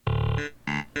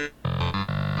Movie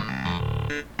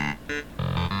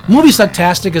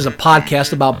Sucktastic is a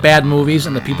podcast about bad movies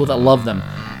and the people that love them.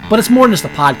 But it's more than just a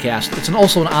podcast, it's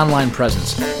also an online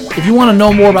presence. If you want to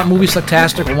know more about Movie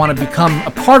Sucktastic or want to become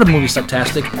a part of Movie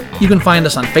Sucktastic, you can find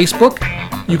us on Facebook,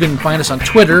 you can find us on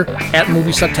Twitter at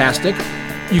Movie Sucktastic,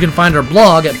 you can find our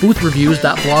blog at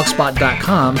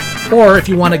boothreviews.blogspot.com, or if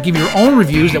you want to give your own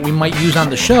reviews that we might use on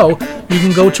the show, you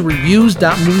can go to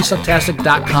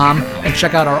reviews.moviesucktastic.com and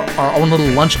check out our own little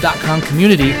lunch.com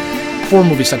community for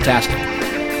Movie Sucktastic.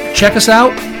 Check us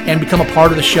out and become a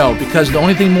part of the show, because the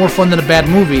only thing more fun than a bad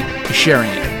movie is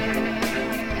sharing it.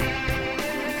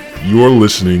 You're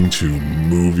listening to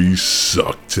Movie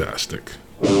Sucktastic.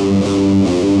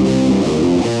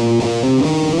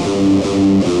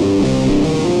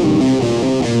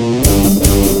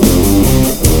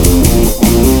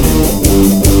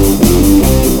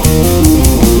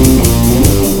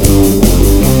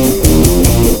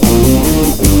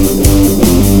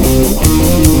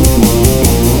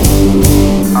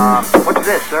 What's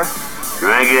this, sir?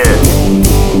 Drink it.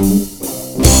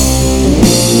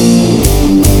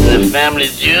 The family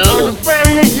jewel? The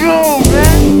family jewel,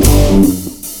 man!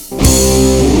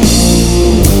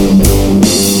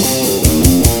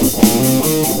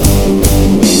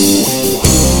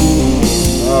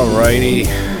 Alrighty.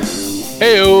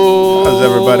 Hey-o. How's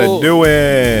everybody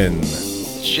doing?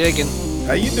 Shaking.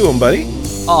 How you doing, buddy?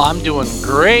 Oh, I'm doing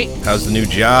great. How's the new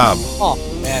job? Oh,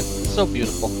 man, so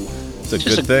beautiful. It's a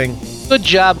Just good thing. Good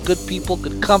job, good people,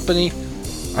 good company.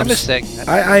 I miss that.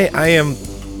 I am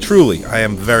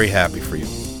very happy for you.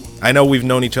 I know we've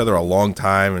known each other a long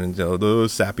time and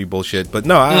those sappy bullshit, but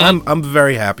no, I'm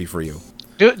very happy for you.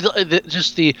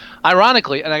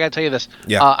 Ironically, and I gotta tell you this.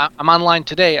 Yeah. I'm online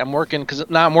today. I'm working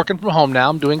from home now.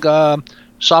 I'm doing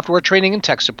software training and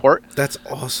tech support. That's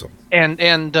awesome.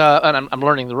 And I'm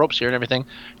learning the ropes here and everything.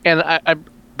 And I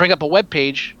bring up a web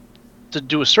page to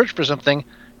do a search for something.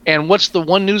 And what's the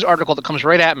one news article that comes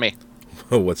right at me?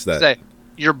 What's that? Say,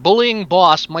 your bullying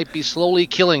boss might be slowly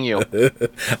killing you.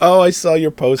 Oh, I saw your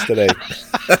post today.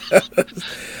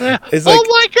 It's oh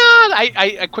my God!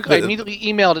 I immediately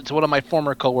emailed it to one of my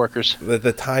former coworkers.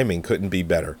 The timing couldn't be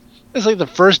better. It's like the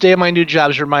first day of my new job.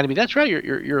 Just reminded me. That's right.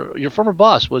 Your former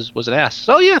boss was an ass.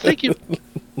 So yeah, thank you.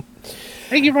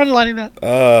 Thank you for underlining that.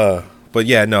 But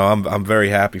yeah, no, I'm very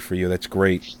happy for you. That's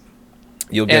great.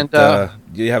 You'll get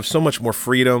you have so much more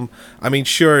freedom. I mean,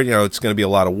 sure, it's going to be a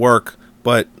lot of work,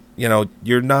 but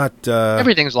you're not.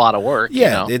 Everything's a lot of work.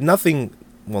 Yeah,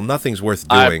 nothing's worth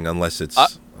doing unless it's a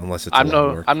lot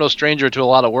of work. I'm no stranger to a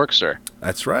lot of work, sir.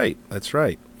 That's right.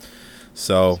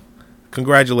 So,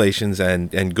 congratulations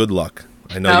and good luck.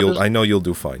 I know you'll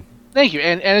do fine. Thank you.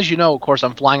 And as you know, of course,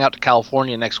 I'm flying out to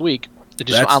California next week to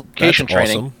do some application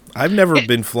training. Awesome. I've never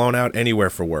been flown out anywhere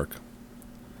for work.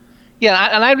 Yeah,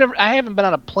 and I haven't been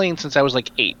on a plane since I was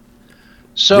like 8.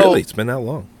 So really, it's been that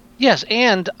long. Yes,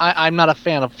 and I'm not a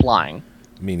fan of flying.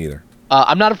 Me neither.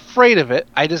 I'm not afraid of it.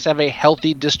 I just have a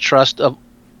healthy distrust of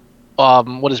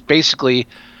what is basically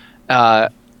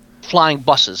flying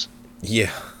buses.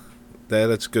 Yeah,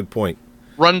 that's a good point.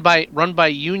 Run by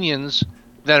unions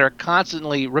that are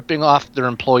constantly ripping off their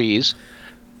employees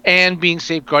and being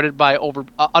safeguarded by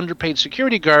underpaid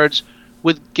security guards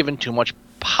with given too much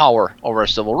power over our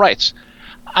civil rights.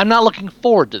 I'm not looking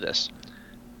forward to this.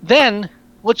 Then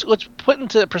let's put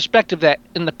into perspective that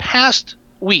in the past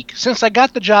week, since I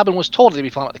got the job and was told to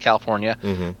be flown out to California,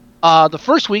 the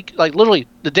first week, like literally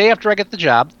the day after I get the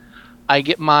job, I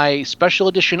get my special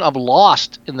edition of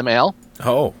Lost in the mail.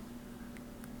 Oh.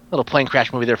 Little plane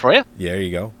crash movie there for you. Yeah, there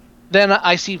you go. Then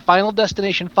I see Final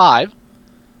Destination 5.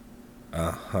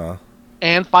 Uh-huh.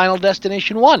 And Final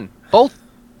Destination 1, both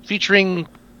featuring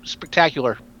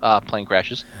spectacular plane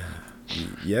crashes.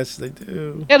 Yes, they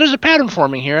do. Yeah, there's a pattern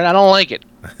forming here, and I don't like it.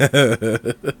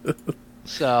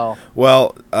 So.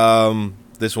 Well,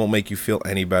 this won't make you feel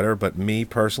any better, but me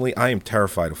personally, I am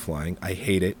terrified of flying. I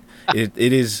hate it. It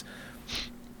is.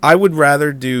 I would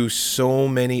rather do so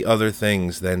many other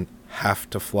things than have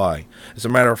to fly. As a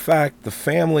matter of fact, the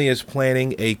family is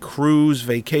planning a cruise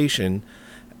vacation,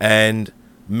 and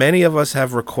many of us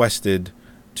have requested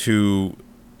to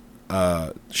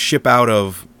ship out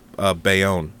of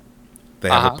Bayonne. They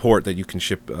have a port that you can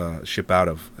ship out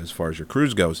of as far as your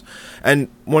cruise goes. And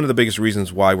one of the biggest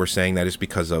reasons why we're saying that is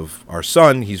because of our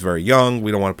son. He's very young.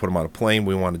 We don't want to put him on a plane.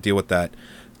 We want to deal with that,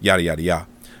 yada, yada, yada.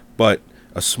 But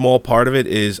a small part of it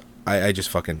is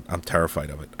I'm terrified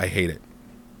of it. I hate it.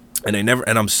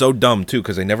 And I'm so dumb, too,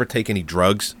 because I never take any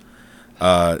drugs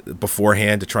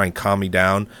beforehand to try and calm me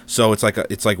down. So it's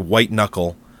like white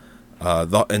knuckle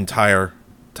the entire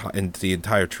in the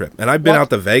entire trip. And I've been What? out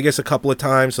to Vegas a couple of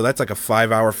times, so that's like a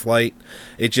 5-hour flight.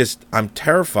 I'm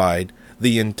terrified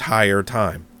the entire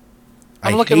time.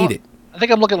 I hate it. I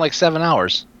think I'm looking like 7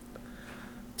 hours.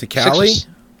 To Cali,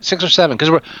 6 or 7, because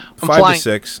I'm 5 flying. to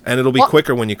 6, and it'll be What?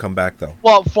 quicker when you come back though.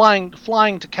 Well, flying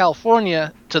to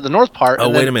California to the north part. Oh,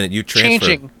 and wait then a minute, you transfer.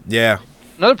 changing Yeah,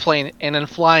 another plane and then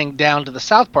flying down to the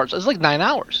south part. So it's like 9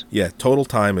 hours. yeah. Total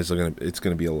time is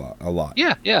gonna be a lot.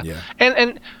 Yeah. Yeah.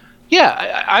 And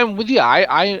yeah, I'm with you.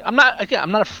 I'm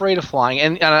not afraid of flying,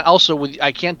 and I also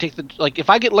I can't take if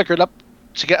I get liquored up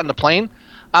to get on the plane,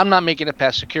 I'm not making it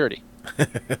past security.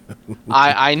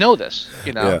 I know this.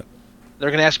 Yeah. They're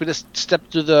going to ask me to step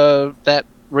through that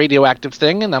radioactive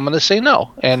thing, and I'm going to say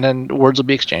no, and then words will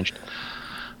be exchanged.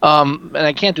 And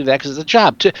I can't do that because it's a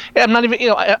job. I'm not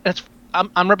even,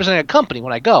 I'm representing a company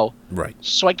when I go, Right.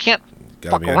 so I can't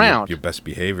Gotta fuck be on around. your best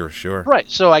behavior, sure. Right,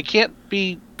 so I can't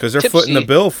be Because they're tipsy. footing the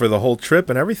bill for the whole trip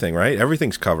and everything, right?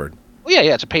 Everything's covered. Yeah,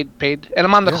 it's a paid, and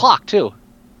I'm on the clock too.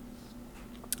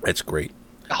 That's great.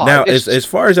 Oh, Now, it's- as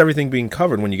far as everything being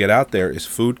covered when you get out there, is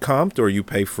food comped or you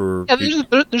pay for? Yeah,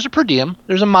 there's a per diem.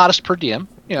 There's a modest per diem.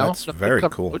 That's very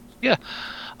cool. Yeah,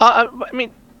 I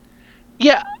mean,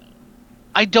 yeah,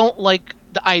 I don't like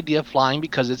the idea of flying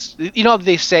because it's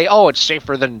they say it's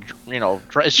safer than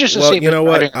it's just as Well, safe you as know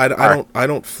what? driving a car. I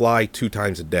don't fly 2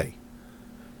 times a day.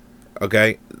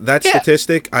 Okay, that Yeah.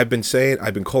 statistic I've been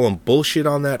calling bullshit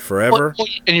on that forever. Well,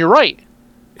 and you're right.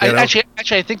 You know? Actually,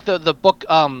 I think the book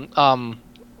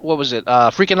what was it?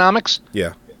 Freakonomics.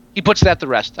 Yeah, He puts that to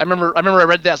rest. I remember I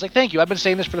read that. I was like, thank you. I've been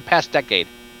saying this for the past decade.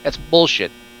 That's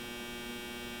bullshit.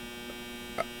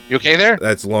 You okay there?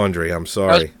 that's laundry. I'm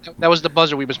sorry. That was the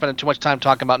buzzer. We've been spending too much time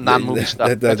talking about non-movie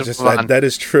stuff. That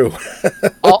is true.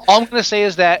 all I'm going to say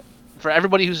is that for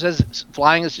everybody who says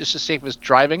flying is just as safe as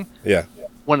driving, Yeah,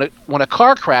 when a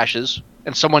car crashes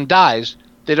and someone dies,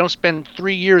 they don't spend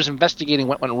 3 years investigating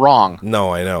what went wrong.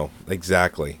 no, I know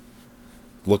exactly.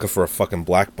 Looking for a fucking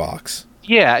black box.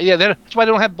 Yeah, that's why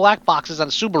they don't have black boxes on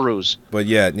Subarus. But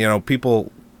yeah,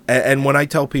 people, and when I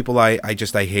tell people I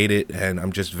hate it, and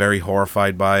I'm just very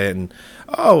horrified by it, and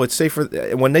it's safer.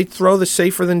 When they throw the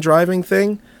safer than driving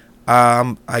thing,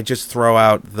 I just throw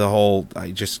out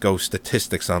I just go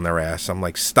statistics on their ass. I'm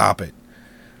like, stop it.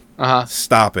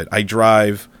 Stop it. I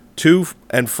drive to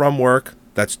and from work.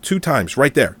 That's 2 times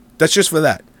right there. That's just for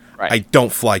that. Right. I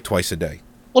don't fly twice a day.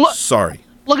 Well, look, Sorry.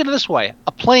 look at it this way.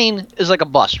 A plane is like a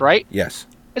bus, right? Yes.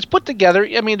 It's put together.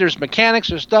 I mean, there's mechanics,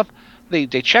 there's stuff. They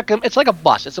check them. It's like a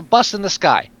bus. It's a bus in the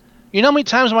sky. You know how many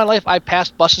times in my life I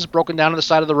passed buses broken down on the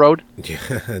side of the road?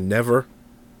 Yeah, never.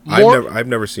 More- I've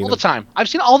never seen All the them. time. I've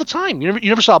seen it all the time. You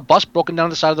never saw a bus broken down on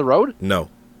the side of the road? No.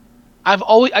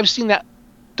 I've seen that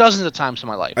dozens of times in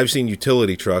my life. I've seen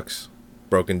utility trucks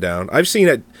broken down. I've seen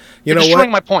it. You You're know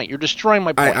destroying what? my point. You're destroying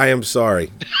my point. I am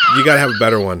sorry. You got to have a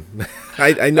better one.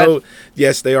 I know,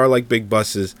 yes, they are like big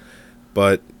buses,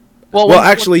 but... Well,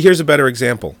 actually, here's a better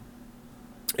example.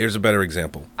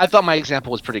 I thought my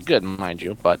example was pretty good, mind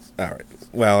you, but All right.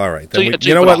 Well, all right. So Then you-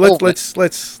 you know but what? I'll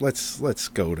Let's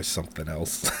go to something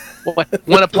else.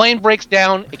 when a plane breaks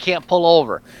down, it can't pull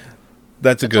over.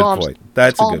 That's a good all I'm- point.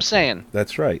 That's a all good I'm point. saying.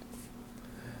 That's right.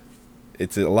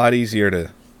 It's a lot easier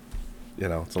to,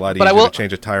 it's a lot But I easier will- to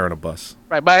change a tire on a bus.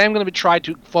 Right, but I am going to try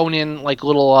to phone in like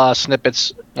little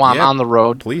snippets while Yeah. I'm on the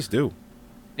road. Please do.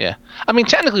 Yeah, I mean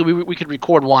technically we could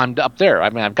record while I'm up there. I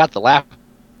mean I've got the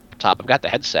laptop, I've got the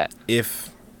headset. If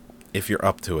you're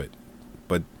up to it,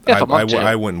 but If I'm up to it.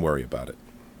 I wouldn't worry about it.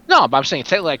 No, but I'm saying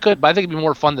technically I could, but I think it'd be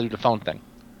more fun to do the phone thing.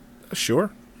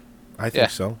 Sure, I think Yeah.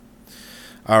 so.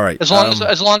 All right. As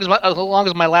long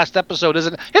as my last episode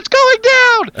isn't, it's going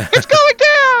down, it's going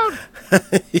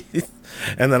down.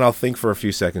 And then I'll think for a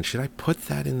few seconds. Should I put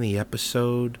that in the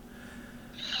episode?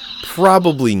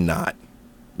 Probably not.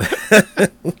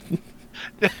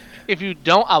 If you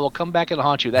don't, I will come back and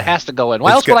haunt you. That has to go in. Why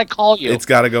It's else got- would I call you? It's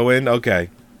got to go in. Okay.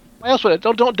 Why else would I?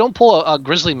 Don't pull a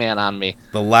grizzly man on me.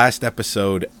 The last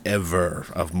episode ever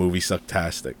of Movie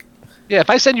Sucktastic. Yeah, if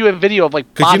I send you a video of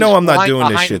like, Because you know bodies I'm not flying doing this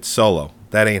behind- shit solo.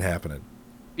 That ain't happening.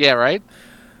 Yeah, right.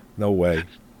 No way.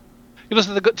 You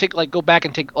listen to go back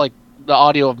and take like the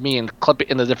audio of me and clip it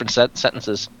into different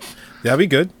sentences. That'd be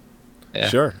good. Yeah.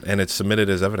 Sure. And it's submitted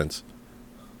as evidence.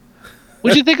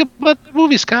 What do you think about the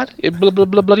movie, Scott? It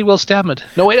bloody well stammered.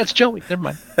 No, wait, that's Joey. Never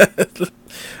mind.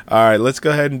 All right, let's go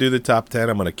ahead and do the top 10.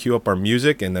 I'm going to cue up our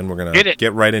music, and then we're going Hit to it.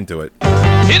 get right into it.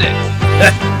 Hit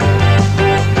it.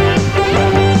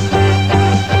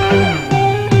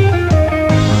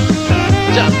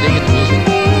 I'm digging the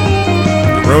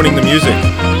music. Ruining the music.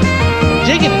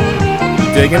 Digging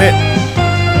it. Digging it?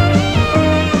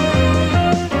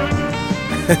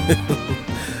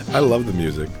 I love the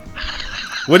music.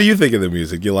 What do you think of the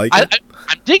music? You like it?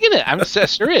 I'm digging it. I'm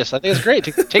serious. I think it's great.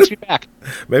 It takes me back.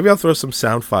 Maybe I'll throw some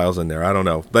sound files in there. I don't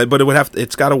know, but it would have.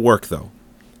 It's got to work though.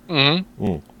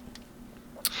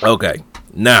 Okay,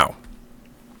 now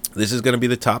this is going to be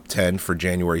the top 10 for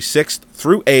January 6th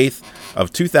through 8th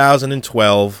of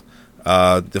 2012,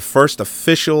 the first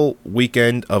official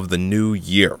weekend of the new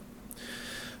year.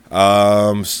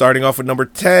 Starting off with number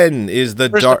 10 is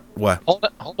the What?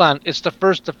 Hold on. It's the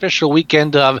first official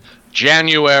weekend of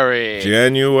January.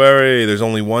 January. There's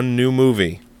only one new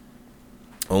movie.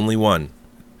 Only one.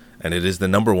 And it is the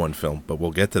number one film, but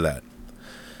we'll get to that.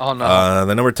 Oh, no.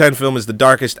 The number 10 film is The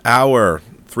Darkest Hour.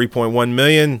 3.1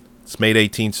 million. It's made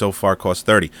 18 so far, cost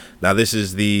 30. Now, this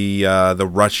is the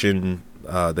Russian,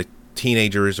 the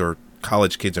teenagers or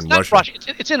college kids in Russia.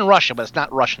 It's in Russia, but it's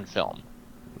not Russian film.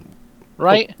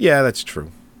 Right? Oh, yeah, that's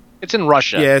true. It's in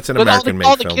Russia. Yeah, it's an American-made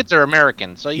film. All the kids are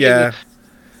American. So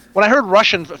when I heard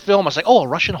Russian film, I was like, "Oh, a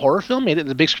Russian horror film made it in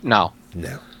the big screen." No.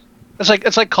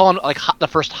 It's like calling the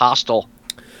first Hostel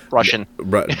Russian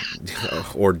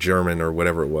or German or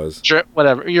whatever it was.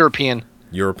 Whatever, European.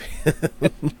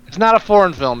 It's not a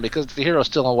foreign film because the hero's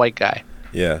still a white guy.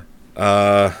 Yeah.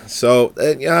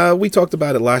 So we talked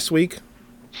about it last week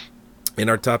in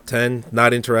our top 10.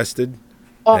 Not interested.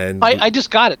 Oh, I just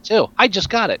got it too. I just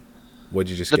got it. What'd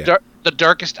you just get? The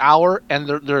Darkest Hour, and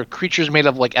they're creatures made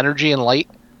of like energy and light.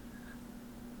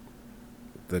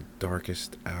 The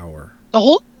Darkest Hour.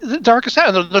 The Darkest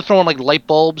Hour. They're throwing like light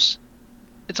bulbs.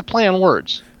 It's a play on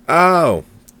words. Oh,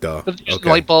 duh. Okay.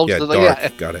 Light bulbs. Yeah,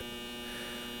 dark. Got it.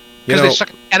 Because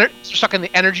they're sucking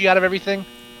the energy out of everything.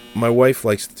 My wife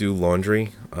likes to do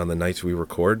laundry on the nights we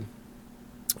record,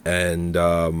 and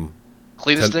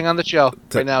cleanest thing on the show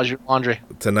right now is your laundry.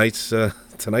 Tonight's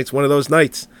one of those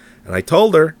nights, and I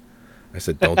told her, I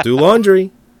said, "Don't do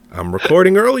laundry. I'm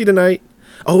recording early tonight.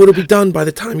 Oh, it'll be done by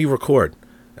the time you record.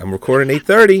 I'm recording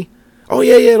 8:30. Oh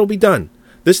yeah, it'll be done.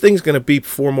 This thing's gonna beep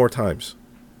 4 more times.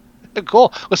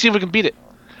 Cool. Let's see if we can beat it.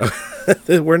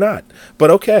 We're not, but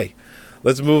okay.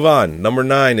 Let's move on. Number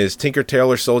 9 is Tinker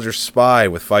Tailor Soldier Spy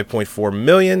with 5.4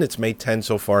 million. It's made 10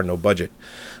 so far, no budget.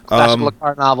 Classic Le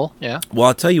Carre novel, yeah. Well,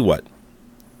 I'll tell you what.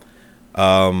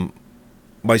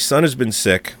 My son has been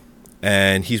sick,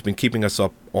 and he's been keeping us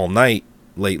up all night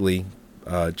lately,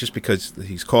 just because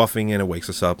he's coughing and it wakes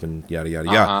us up and yada, yada,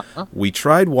 yada. We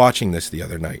tried watching this the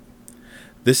other night.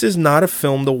 This is not a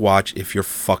film to watch if you're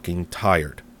fucking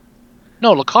tired.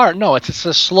 No, Le Carre, no, it's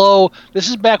a slow... This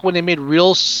is back when they made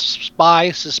real spy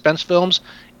suspense films.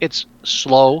 It's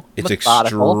slow, It's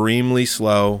methodical. extremely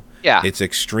slow. Yeah. It's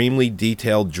extremely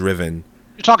detail-driven.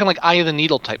 You're talking like Eye of the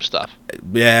Needle type stuff.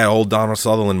 Yeah, old Donald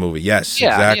Sutherland movie. Yes,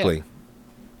 Yeah, exactly.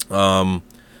 yeah.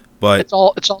 But it's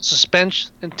all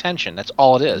suspense and tension. That's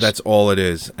all it is. That's all it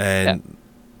is. And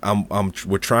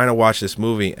we're trying to watch this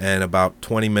movie, and about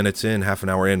 20 minutes in, half an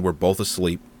hour in, we're both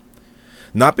asleep.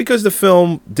 Not because the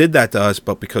film did that to us,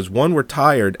 but because, one, we're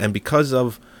tired, and because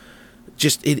of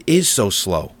just it is so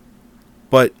slow.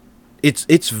 But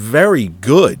it's very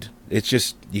good. It's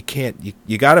just you can't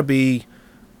you gotta be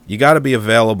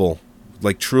available,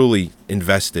 like truly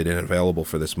invested and available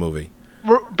for this movie.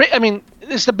 I mean,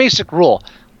 it's the basic rule.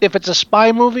 If it's a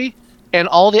spy movie and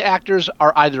all the actors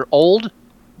are either old,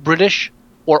 British,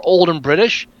 or old and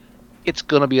British, it's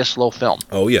gonna be a slow film.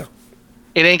 Oh yeah.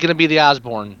 It ain't gonna be the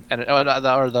Osborne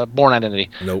or the Bourne Identity.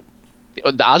 Nope.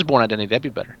 The Osborne Identity, that'd be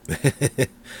better.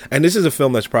 And this is a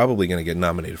film that's probably going to get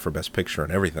nominated for Best Picture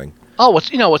and everything. Oh,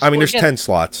 there's 10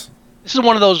 slots. This is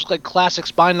one of those like classic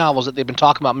spy novels that they've been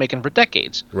talking about making for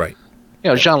decades. Right.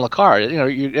 Jean Le Carre.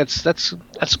 That's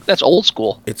old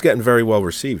school. It's getting very well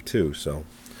received too. So.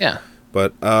 Yeah.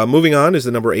 But moving on is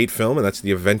the number 8 film, and that's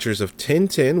The Adventures of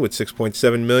Tintin with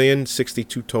 6.7 million,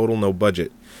 62 total, no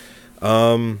budget.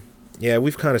 Yeah,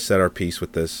 we've kind of said our piece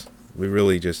with this. We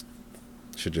really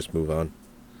should just move on.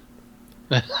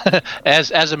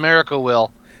 as America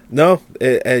will. No,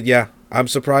 yeah. I'm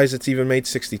surprised it's even made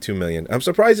 62 million. I'm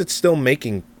surprised it's still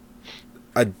making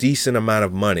a decent amount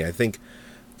of money. I think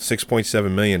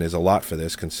 6.7 million is a lot for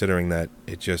this, considering that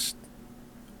it's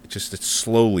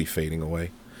slowly fading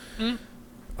away.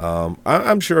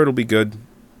 I'm sure it'll be good.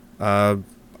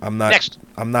 I'm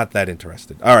not that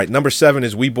interested. All right, number 7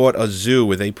 is We Bought a Zoo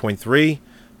with 8.3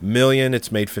 million.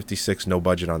 It's made 56, no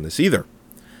budget on this either.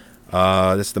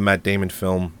 This is the Matt Damon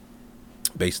film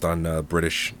based on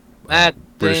British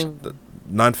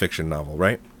nonfiction novel,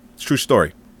 right? It's true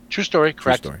story. True story,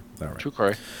 correct. True story. All right. True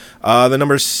story. The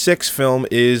number 6 film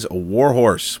is War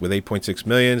Horse with 8.6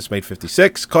 million. It's made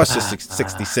 56. Cost us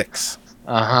 66.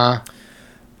 Uh-huh.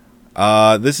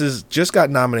 This is just got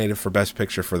nominated for Best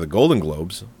Picture for the Golden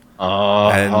Globes.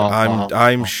 And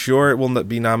I'm sure it will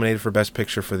be nominated for Best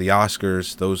Picture for the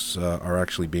Oscars. Those are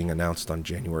actually being announced on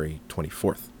January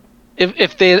 24th.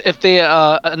 If they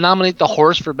nominate the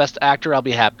horse for Best Actor, I'll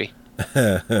be happy.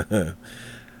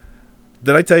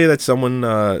 Did I tell you that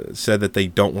someone said that they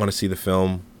don't want to see the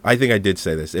film? I think I did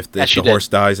say this. If the horse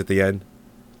dies at the end,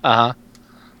 I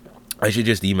should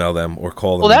just email them or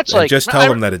call them. Well, that's and like just tell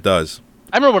them that it does.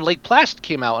 I remember when Lake Placid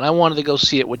came out, and I wanted to go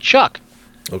see it with Chuck.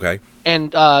 Okay.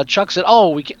 And Chuck said, "Oh,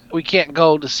 we can't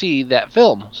go to see that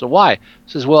film." So why?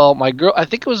 He says, "Well, my girl, I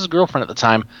think it was his girlfriend at the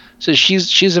time, says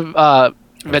she's a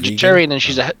vegetarian and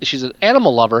she's an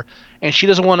animal lover, and she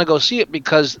doesn't want to go see it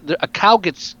because a cow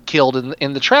gets killed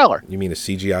in the trailer." You mean a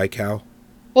CGI cow?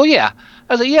 Well, yeah.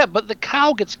 I was like, yeah, but the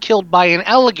cow gets killed by an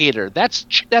alligator. That's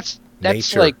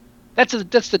Nature. like that's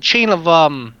the chain of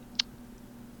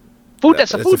food.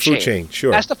 That's the food chain.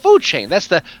 Sure. That's the food chain. That's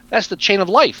the chain of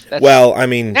life. That's I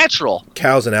mean, natural.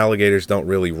 Cows and alligators don't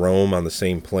really roam on the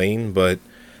same plane, but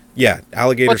yeah,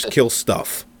 alligators kill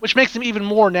stuff. Which makes them even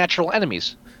more natural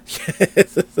enemies.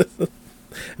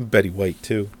 Betty White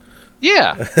too.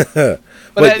 Yeah.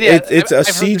 but it's a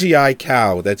CGI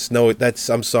cow.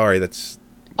 I'm sorry. That's.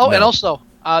 Oh, no. And also,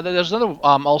 there's another.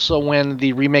 Also, when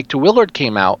the remake to Willard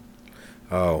came out.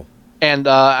 Oh. And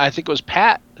I think it was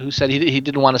Pat who said he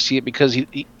didn't want to see it because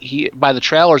he by the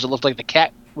trailers it looked like the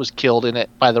cat was killed in it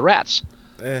by the rats.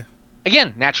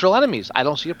 Again, natural enemies. I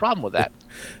don't see a problem with that.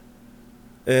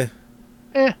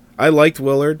 I liked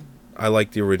Willard. I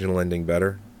liked the original ending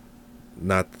better,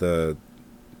 not the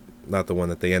one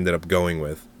that they ended up going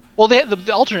with. Well,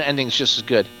 the alternate ending is just as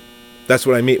good. That's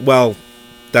what I mean. Well,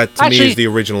 that to me is the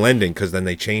original ending because then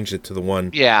they changed it to the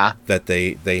one that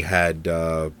they had.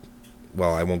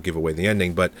 Well, I won't give away the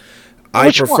ending, but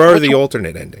I prefer the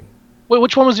alternate ending. Wait,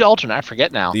 which one was the alternate? I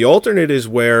forget now. The alternate is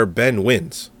where Ben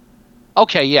wins.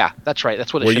 Okay, yeah, that's right.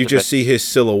 That's what it where you just see his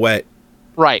silhouette,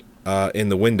 right, in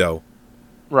the window,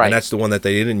 right. And that's the one that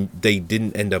they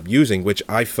didn't end up using, which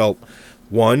I felt,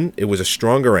 one, it was a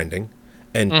stronger ending,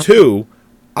 and two,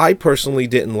 I personally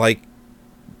didn't like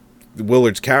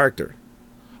Willard's character.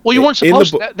 Well, you weren't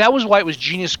supposed to. That was why it was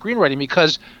genius screenwriting,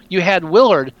 because you had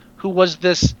Willard, who was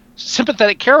this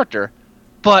sympathetic character,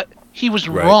 but he was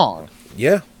wrong.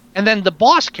 Yeah. And then the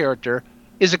boss character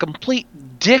is a complete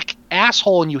dick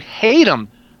asshole, and you hate him,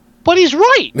 but he's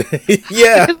right.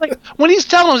 Yeah. Like, when he's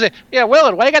telling him, "Yeah,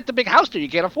 Willard, why you got the big house there? You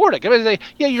can't afford it."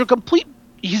 Yeah, you're a complete.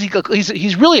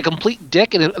 He's really a complete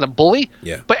dick and a bully.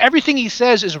 Yeah. But everything he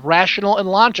says is rational and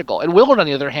logical. And Willard, on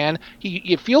the other hand,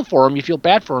 you feel for him, you feel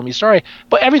bad for him, you're sorry.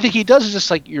 But everything he does is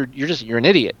just like you're an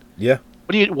idiot. Yeah.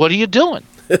 What are you doing?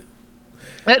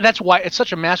 That's why it's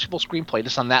such a masterful screenplay,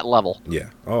 just on that level. Yeah.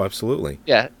 Oh, absolutely.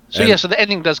 Yeah. So the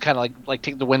ending does kind of like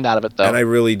take the wind out of it, though. And I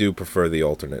really do prefer the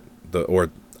alternate. Or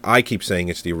I keep saying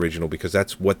it's the original because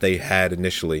that's what they had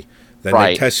initially. Then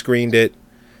they test screened it,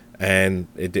 and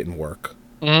it didn't work.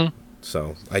 Mm-hmm.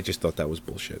 So I just thought that was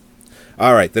bullshit.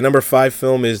 All right, the number 5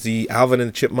 film is the Alvin and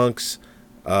the Chipmunks,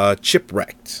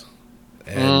 Chipwrecked,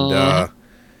 and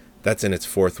that's in its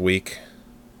 4th week.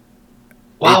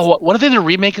 Wow, what if they did a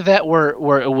remake of that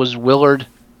where it was Willard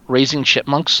raising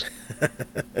chipmunks?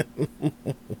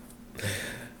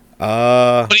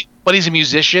 But he's a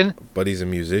musician. But he's a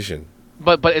musician.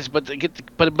 But put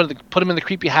him in the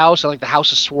creepy house, and like the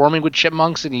house is swarming with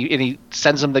chipmunks, and he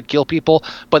sends them to kill people,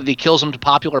 but he kills them to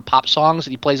popular pop songs,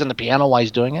 and he plays on the piano while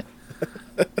he's doing it.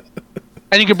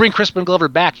 And you could bring Crispin Glover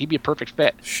back; he'd be a perfect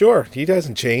fit. Sure, he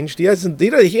hasn't changed. He hasn't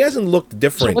looked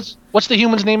different. So what's the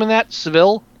human's name in that?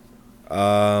 Seville.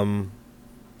 I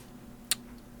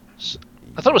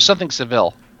thought it was something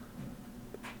Seville.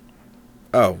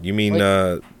 Oh, you mean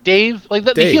Dave? Like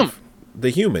the human. The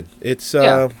human. It's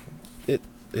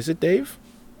Is it Dave?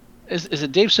 Is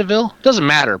it Dave Seville? Doesn't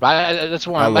matter. But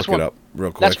I'll look it up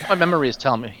real quick. That's what my memory is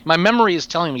telling me. My memory is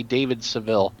telling me David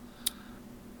Seville.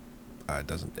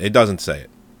 It doesn't say it.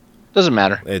 Doesn't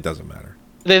matter. It doesn't matter.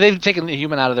 They've taken the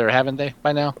human out of there, haven't they?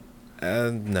 By now.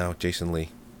 No, Jason Lee.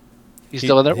 He's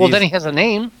still in there. Well, then he has a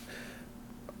name.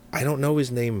 I don't know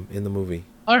his name in the movie.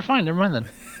 All right, fine. Never mind then.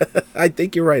 I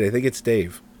think you're right. I think it's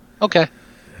Dave. Okay.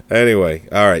 Anyway,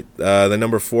 all right. The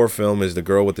number 4 film is The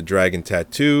Girl with the Dragon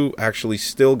Tattoo. Actually,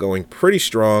 still going pretty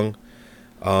strong.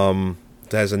 It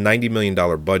has a $90 million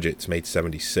budget. It's made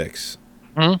 76.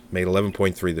 Mm-hmm. Made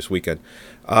 11.3 this weekend.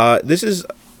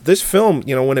 This film.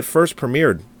 You know, when it first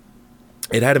premiered,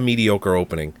 it had a mediocre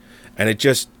opening, and it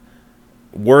just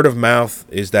word of mouth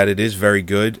is that it is very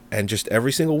good, and just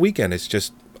every single weekend, it's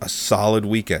just a solid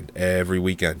weekend every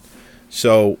weekend.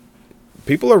 So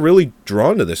people are really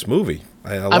drawn to this movie.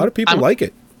 A lot of people like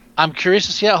it. I'm curious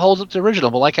to see how it holds up to the original,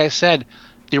 but like I said,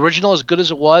 The original, as good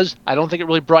as it was, I don't think it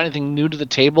really brought anything new to the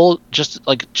table. Just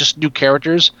new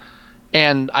characters,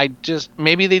 and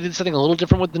maybe they did something a little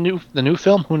different with the new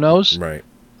film. Who knows? Right.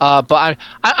 But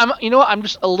I'm I'm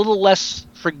just a little less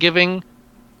forgiving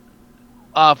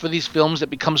for these films that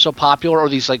become so popular, or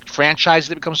these like franchises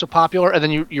that become so popular, and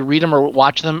then you read them or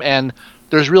watch them, and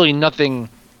there's really nothing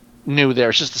new there.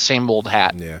 It's just the same old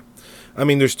hat. Yeah. I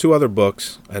mean, there's 2 other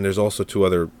books, and there's also 2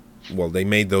 other. Well, they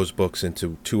made those books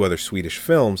into 2 other Swedish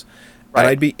films, Right. and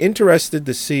I'd be interested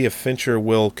to see if Fincher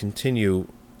will continue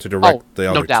to direct the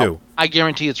other no doubt. 2. I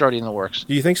guarantee it's already in the works.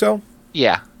 Do you think so?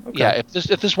 Yeah, yeah.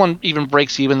 If this one even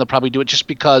breaks even, they'll probably do it just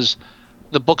because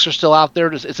the books are still out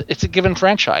there. It's a given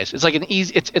franchise. It's like an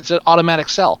easy. It's an automatic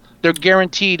sell. They're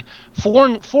guaranteed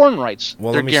foreign rights.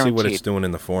 Well, they're let me guaranteed. see what it's doing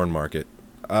in the foreign market.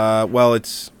 Well,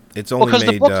 it's only 'cause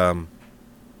the made books-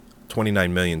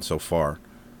 29 million so far,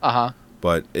 Uh-huh.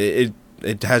 but it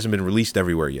hasn't been released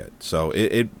everywhere yet. So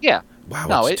it Yeah. wow,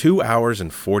 No, it's 2 hours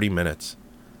and 40 minutes.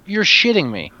 You're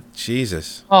shitting me.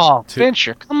 Jesus. Oh, Two-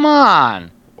 Fincher, come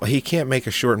on. Well, he can't make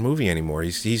a short movie anymore.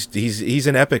 He's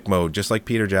in epic mode, just like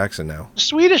Peter Jackson now. The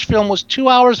Swedish film was 2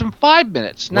 hours and 5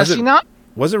 minutes. Now, Was it- see, now,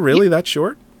 Was it really that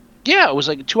short? yeah, it was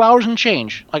like 2 hours and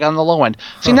change, like on the low end.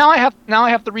 See, now I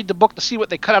have to read the book to see what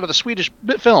they cut out of the Swedish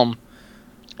film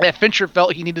that Fincher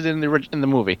felt he needed in the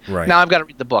movie. Right. Now I've got to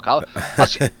read the book. I'll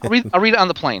read it on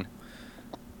the plane.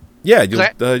 Yeah, you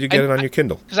I- get it on your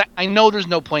Kindle. Because I know there's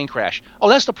no plane crash. Oh,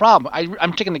 that's the problem.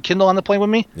 I'm taking the Kindle on the plane with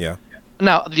me. Yeah.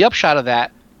 Now, the upshot of that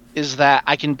is that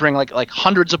I can bring like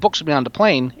hundreds of books with me on the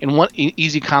plane in one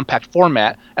easy compact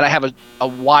format, and I have a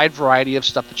wide variety of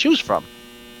stuff to choose from.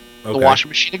 Okay. The washing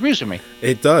machine agrees with me.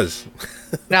 It does.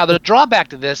 Now, the drawback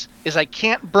to this is I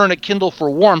can't burn a Kindle for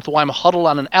warmth while I'm huddled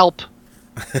on an Alp,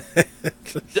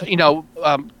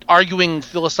 arguing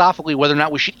philosophically whether or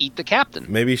not we should eat the captain.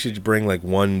 Maybe you should bring like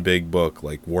one big book,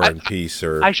 like War and Peace,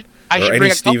 or I should any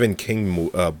bring a Stephen King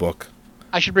book.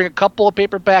 I should bring a couple of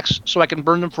paperbacks so I can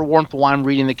burn them for warmth while I'm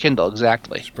reading the Kindle.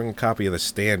 Exactly. Just bring a copy of The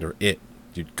Stand or It.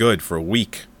 You're good for a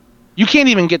week. You can't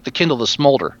even get the Kindle to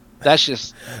smolder. That's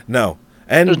just No.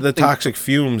 And There's the nothing- toxic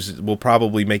fumes will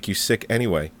probably make you sick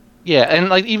anyway. yeah, and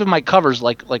like even my covers,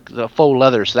 like the faux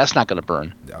leather, so that's not going to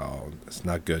burn. Oh, that's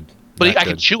not good. But Not I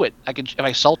can good. chew it. I can if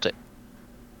I salt it.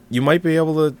 You might be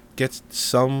able to get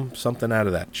something out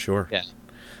of that, sure. Yeah.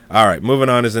 All right, moving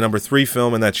on is the number 3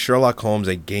 film, and that's Sherlock Holmes: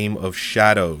 A Game of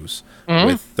Shadows,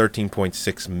 with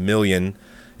 13.6 million.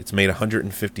 It's made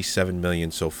 157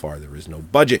 million so far. There is no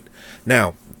budget.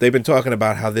 Now, they've been talking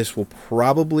about how this will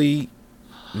probably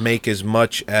make as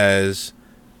much as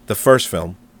the first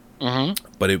film,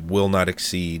 but it will not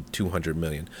exceed 200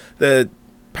 million. The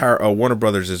Warner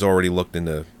Brothers has already looked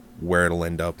into where it'll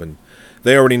end up, and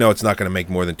they already know it's not going to make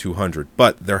more than 200,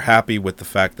 but they're happy with the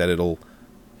fact that it'll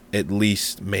at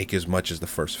least make as much as the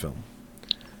first film.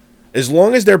 As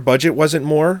long as their budget wasn't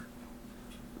more,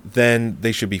 then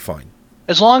they should be fine.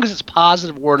 As long as it's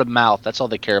positive word of mouth, that's all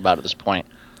they care about at this point.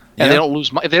 And Yeah. they don't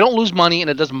lose. If they don't lose money and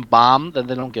it doesn't bomb, then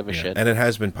they don't give a shit. And it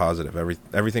has been positive.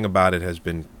 Everything about it has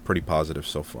been pretty positive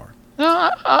so far.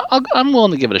 I'm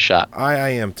willing to give it a shot. I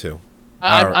am too.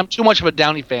 I'm too much of a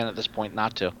Downey fan at this point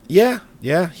not to. Yeah,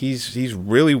 he's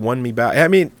really won me back. I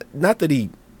mean, not that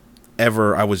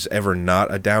I was ever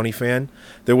not a Downey fan.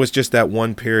 There was just that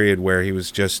one period where he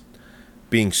was just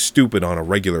being stupid on a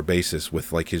regular basis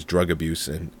with like his drug abuse,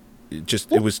 and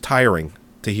it was tiring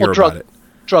to hear about it.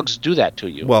 Drugs do that to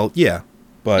you. Well, yeah,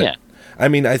 but Yeah. I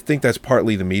mean, I think that's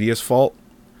partly the media's fault.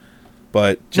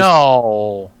 But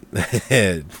no.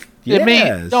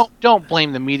 yes, Don't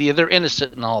blame the media. They're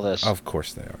innocent in all this. of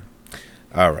course they are.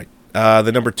 All right.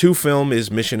 The number 2 film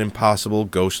is Mission Impossible: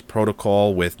 Ghost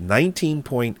Protocol with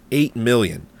 19.8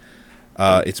 million.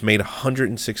 It's made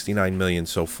 169 million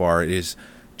so far. It is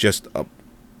just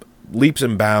leaps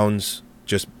and bounds,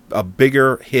 just a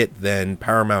bigger hit than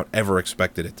Paramount ever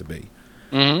expected it to be.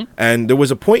 Mm-hmm. And there was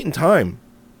a point in time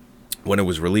when it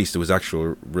was released. It was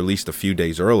actually released a few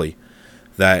days early.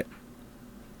 That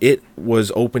it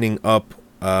was opening up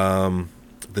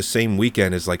the same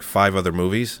weekend as like 5 other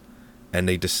movies, and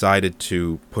they decided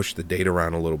to push the date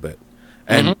around a little bit.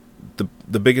 And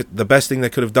the best thing they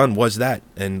could have done was that,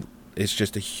 and it's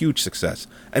just a huge success,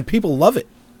 and people love it.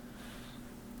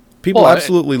 People Well,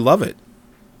 absolutely love it.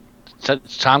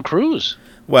 It's Tom Cruise.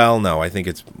 Well, no, I think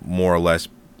it's more or less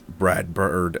Brad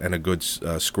Bird and a good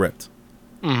script.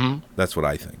 Mm-hmm. That's what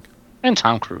I think. And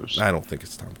Tom Cruise. I don't think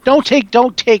it's Tom Cruise.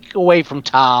 Don't take away from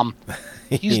Tom.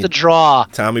 He's the draw.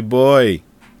 Tommy boy.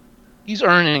 He's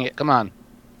earning it. Come on.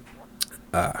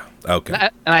 Okay.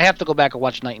 And I have to go back and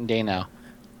watch Night and Day now.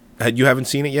 You haven't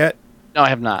seen it yet? No, I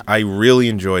have not. I really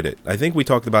enjoyed it. I think we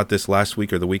talked about this last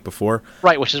week or the week before.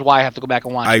 Right, which is why I have to go back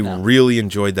and watch I it now. really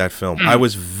enjoyed that film. I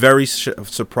was very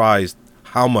surprised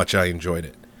how much I enjoyed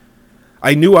it.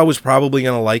 I knew I was probably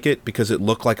going to like it because it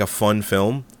looked like a fun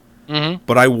film. Mm-hmm.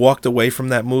 But I walked away from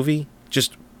that movie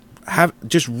just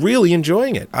really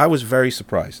enjoying it. I was very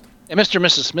surprised. And Mr. and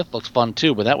Mrs. Smith looked fun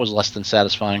too, but that was less than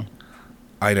satisfying.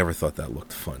 I never thought that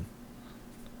looked fun.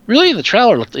 Really, the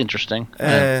trailer looked interesting.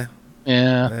 Yeah.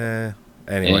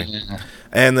 Anyway. Yeah.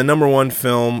 And the number one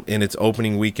film in its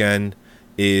opening weekend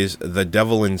is The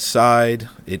Devil Inside.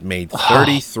 It made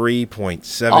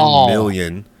 $33.7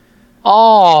 million.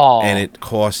 Oh, And it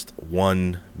cost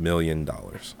 $1 million.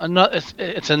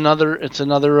 It's another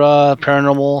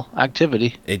paranormal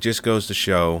activity. It just goes to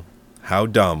show how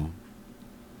dumb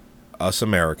us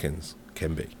Americans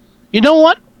can be. You know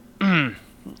what?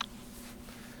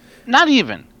 Not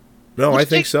even. No, Let's I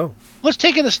think take- so. Let's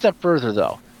take it a step further,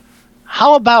 though.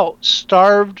 How about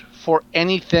starved for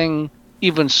anything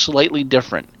even slightly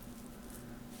different?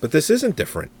 But this isn't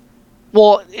different.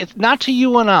 Well, it's not to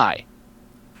you and I,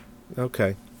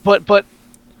 Okay. but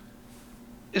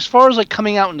as far as like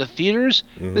coming out into theaters,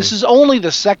 Mm-hmm. this is only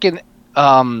the second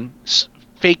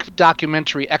fake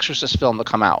documentary Exorcist film to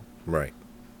come out. Right.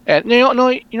 And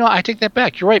I take that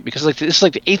back. You're right, because like this is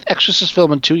like the 8th Exorcist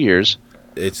film in 2 years.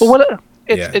 It's But what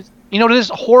Yeah. it's you know what it is?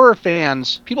 Horror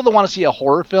fans, people that want to see a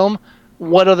horror film,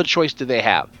 what other choice do they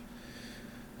have?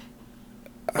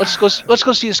 Let's go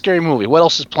see a scary movie. What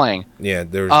else is playing? yeah,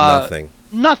 there's nothing.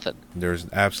 Nothing. There's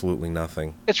absolutely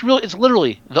nothing. It's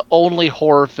literally the only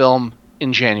horror film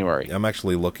in January. I'm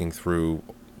actually looking through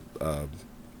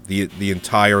the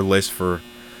entire list for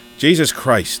Jesus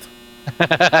Christ.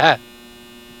 Yeah,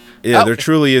 there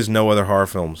truly is no other horror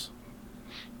films.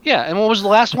 Yeah, and what was the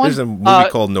last one? There's a movie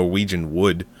called Norwegian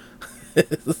Wood.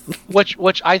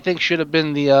 which I think should have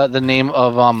been the name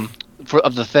of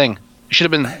the Thing. It should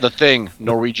have been The Thing,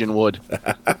 Norwegian Wood.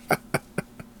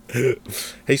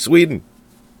 Hey, Sweden.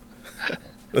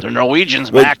 The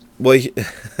Norwegians Well, back. well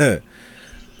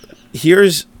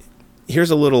here's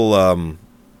a little.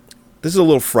 This is a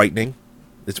little frightening.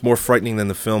 It's more frightening than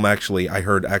the film I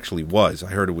heard was. I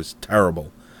heard it was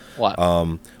terrible. What?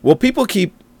 Well, people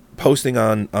keep posting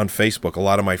on Facebook, a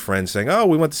lot of my friends saying, "Oh,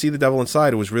 we went to see The Devil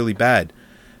Inside. It was really bad."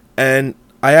 And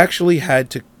I actually had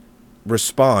to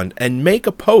respond and make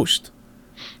a post.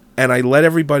 And I let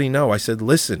everybody know. I said,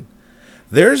 "Listen,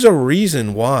 there's a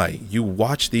reason why you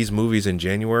watch these movies in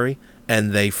January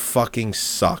and they fucking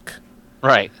suck."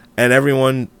 Right. And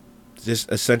everyone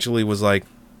just essentially was like,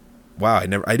 "Wow,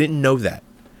 I didn't know that."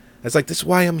 It's like, this is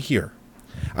why I'm here.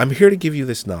 I'm here to give you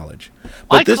this knowledge.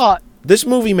 But this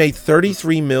movie made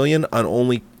 $33 million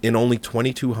in only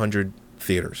 2,200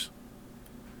 theaters.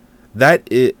 And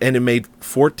it made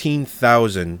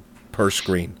 14,000 per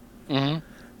screen. Mm-hmm.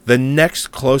 The next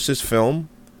closest film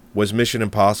was Mission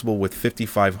Impossible with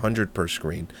 5,500 per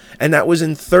screen, and that was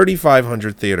in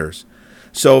 3,500 theaters.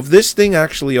 So if this thing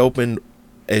actually opened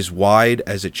as wide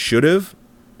as it should have,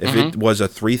 if it was a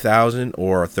 3,000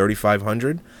 or a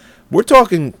 3,500, we're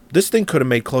talking this thing could have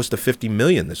made close to 50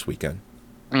 million this weekend.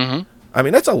 Mm-hmm. I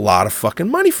mean, that's a lot of fucking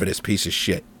money for this piece of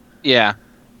shit. Yeah.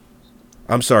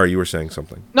 I'm sorry, you were saying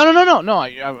something. No.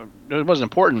 It wasn't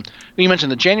important. You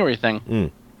mentioned the January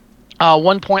thing.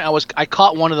 One point I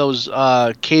caught one of those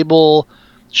cable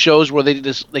shows where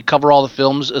they cover all the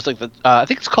films. It's like I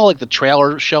think it's called like the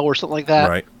trailer show or something like that.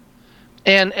 Right.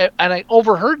 And I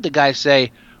overheard the guy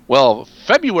say, "Well,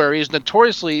 February is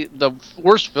notoriously the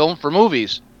worst film for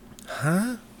movies."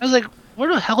 Huh? I was like,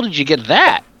 "Where the hell did you get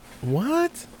that?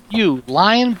 What? You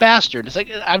lying bastard!" It's like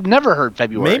I've never heard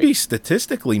February. Maybe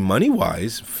statistically,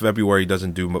 money-wise, February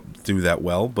doesn't do that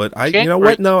well. But you know January-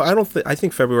 what? No, I don't. I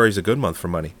think February is a good month for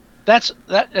money.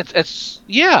 It's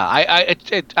yeah. I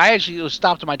actually was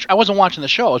stopped in my. I wasn't watching the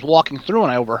show. I was walking through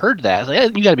and I overheard that. I was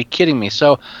like, "You got to be kidding me!"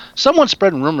 So someone's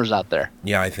spreading rumors out there.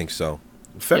 Yeah, I think so.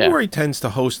 February tends to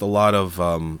host a lot of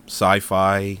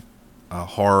sci-fi,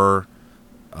 horror,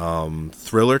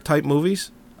 thriller type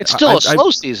movies. It's still a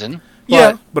slow season.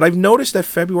 Yeah, but I've noticed that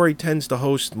February tends to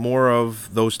host more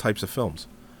of those types of films.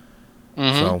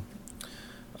 So,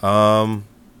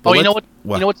 Oh, you know what?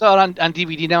 You know what's out on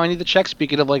DVD now? I need to check.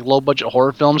 Speaking of like low budget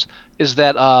horror films, is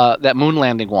that moon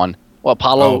landing one? Well,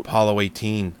 Apollo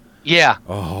 18. Yeah.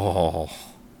 Oh,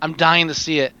 I'm dying to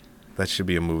see it. that should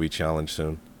be a movie challenge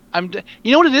soon.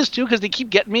 You know what it is too? Because they keep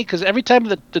getting me. Because every time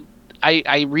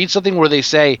I read something where they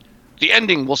say the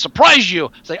ending will surprise you,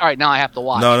 it's like, all right, now I have to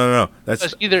watch. No. That's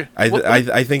It's either.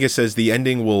 I think it says the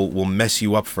ending will mess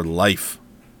you up for life.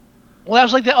 Well, that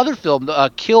was like the other film,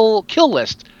 Kill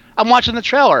List. I'm watching the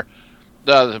trailer.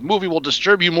 the movie will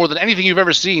disturb you more than anything you've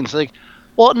ever seen. It's like,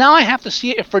 well, now I have to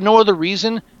see it for no other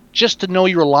reason, just to know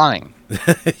you're lying.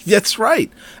 That's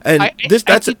right. And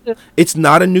it's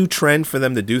not a new trend for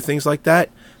them to do things like that,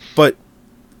 but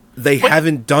they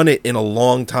haven't done it in a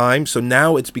long time, so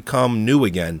now it's become new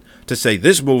again to say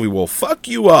this movie will fuck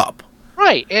you up.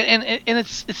 Right, and it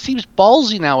seems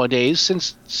ballsy nowadays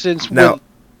since Now,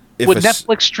 with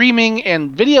Netflix streaming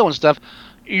and video and stuff,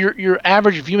 your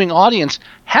average viewing audience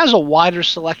has a wider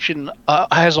selection,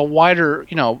 has a wider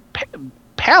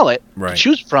palette to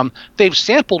choose from. They've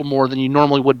sampled more than you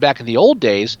normally would back in the old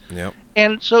days. Yep.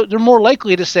 And so they're more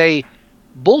likely to say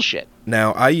bullshit.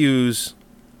 Now, I use,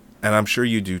 and I'm sure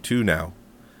you do too now,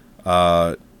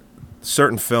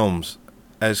 certain films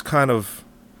as kind of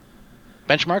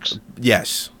benchmarks?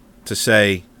 Yes, to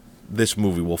say this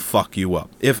movie will fuck you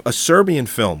up. If a Serbian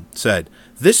film said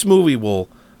this movie will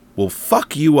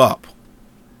fuck you up,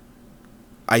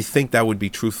 I think that would be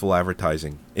truthful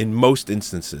advertising in most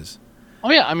instances.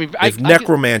 Oh yeah, I mean, if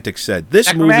Necromantic said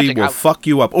this movie will fuck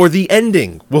you up, or the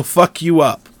ending will fuck you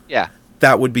up, yeah,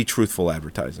 that would be truthful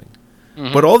advertising.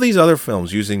 Mm-hmm. But all these other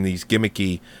films using these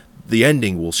gimmicky, the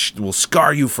ending will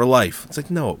scar you for life. It's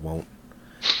like, no, it won't.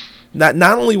 Not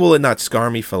only will it not scar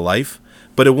me for life,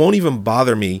 but it won't even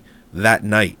bother me that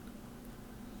night.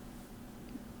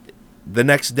 The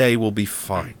next day will be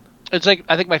fine. It's like,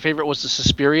 I think my favorite was the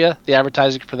Suspiria, the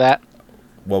advertising for that.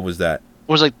 What was that?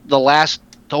 It was like the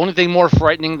only thing more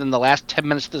frightening than the last 10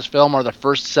 minutes of this film are the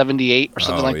first 78 or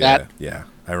something like that. Yeah,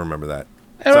 I remember that.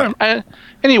 And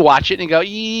you watch it and you go,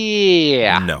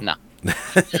 yeah. No.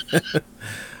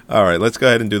 All right, let's go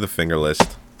ahead and do the finger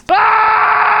list.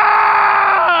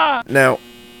 Now,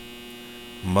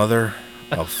 mother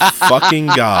of fucking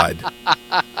God.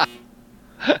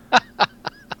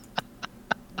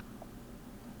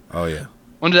 Oh, yeah.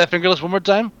 Want to do that finger list one more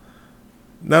time?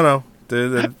 No.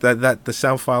 The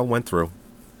sound file went through.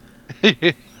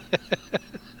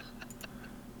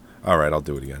 All right, I'll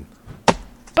do it again.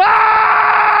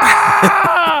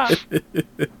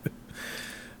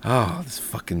 Oh, this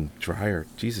fucking dryer.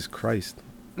 Jesus Christ.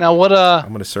 Now what I'm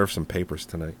going to serve some papers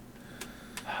tonight.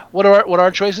 What are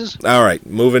our choices? All right,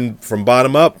 moving from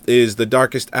bottom up is The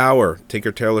Darkest Hour,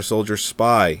 Tinker Tailor Soldier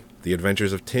Spy, The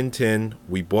Adventures of Tintin,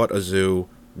 We Bought a Zoo,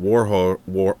 War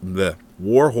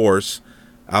Horse,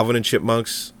 Alvin and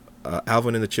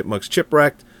the Chipmunks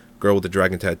Chipwrecked, Girl with the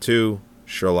Dragon Tattoo,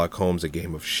 Sherlock Holmes: A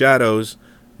Game of Shadows,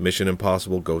 Mission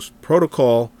Impossible: Ghost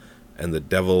Protocol, and The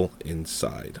Devil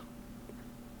Inside.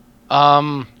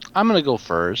 I'm gonna go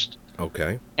first.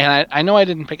 Okay. And I know I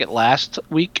didn't pick it last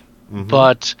week,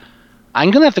 but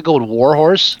I'm gonna have to go with War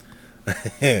Horse.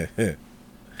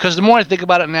 Because the more I think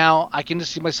about it now, I can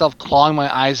just see myself clawing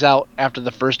my eyes out after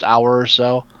the first hour or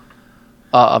so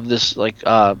of this. Like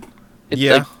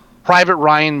Private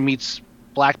Ryan meets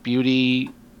Black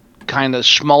Beauty, kind of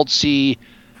schmaltzy.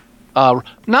 Not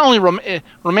only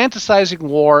romanticizing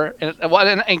war,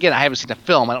 and again, I haven't seen the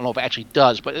film. I don't know if it actually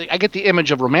does, but I get the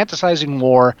image of romanticizing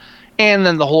war, and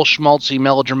then the whole schmaltzy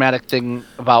melodramatic thing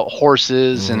about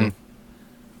horses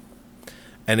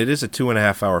and it is a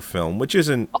 2.5 hour film, which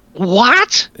isn't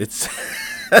what? It's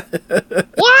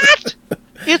what?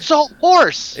 It's a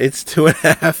horse. It's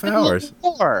 2.5 hours.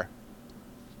 War.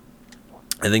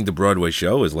 I think the Broadway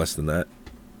show is less than that.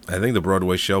 I think the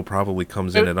Broadway show probably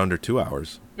comes in at under 2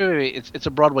 hours. Wait, it's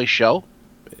a Broadway show?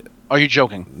 Are you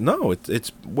joking? No,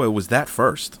 it was that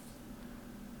first.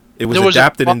 It was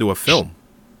adapted into a film.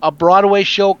 A Broadway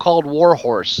show called War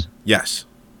Horse. Yes.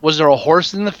 Was there a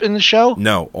horse in the show?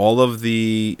 No, all of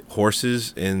the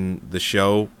horses in the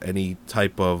show, any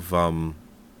type of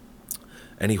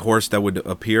any horse that would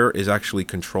appear is actually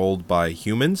controlled by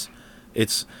humans.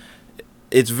 It's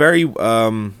very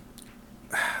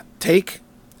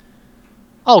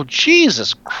Oh,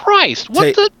 Jesus Christ!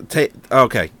 Okay,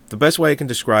 the best way I can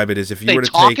describe it is if you were to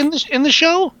talk take in the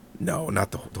show. No, not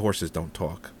the horses don't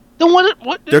talk. Then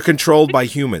what? They're controlled by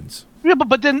humans. Yeah,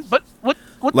 but what?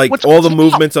 Like all the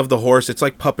movements of the horse, it's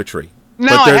like puppetry.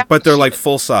 But they're like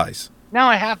full size. Now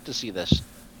I have to see this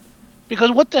because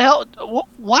what the hell?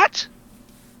 What?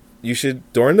 You should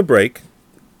during the break.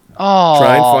 Oh,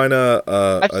 try and find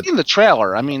I've seen the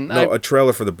trailer. I mean, a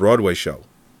trailer for the Broadway show.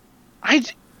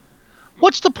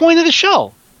 What's the point of the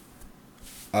show?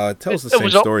 It tells the same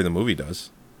story the movie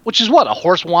does. Which is what? A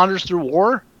horse wanders through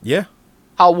war? Yeah.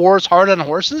 How war is hard on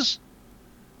horses?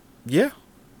 Yeah.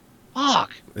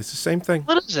 Fuck. It's the same thing.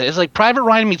 What is it? It's like Private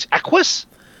Ryan meets Equus?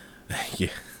 Yeah.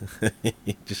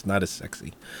 Just not as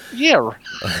sexy. Yeah.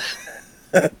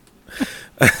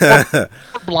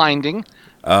 Blinding.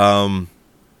 I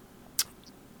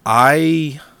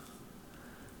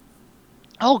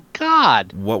Oh,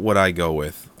 God. What would I go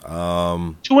with?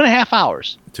 2.5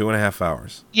 hours. 2.5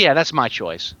 hours. Yeah, that's my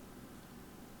choice.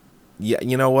 Yeah,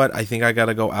 you know what? I think I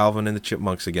gotta go Alvin and the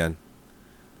Chipmunks again.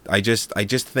 I just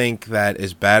think that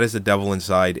as bad as The Devil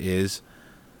Inside is,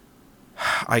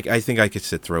 I think I could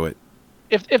sit through it.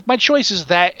 If my choice is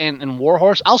that and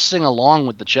Warhorse, I'll sing along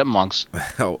with the Chipmunks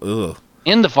Oh, ugh.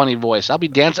 in the funny voice. I'll be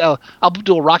dancing. I'll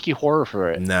do a Rocky Horror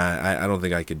for it. Nah, I don't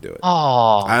think I could do it.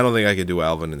 Oh, I don't think I could do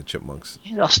Alvin and the Chipmunks.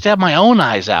 I'll stab my own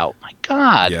eyes out. My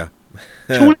God. Yeah.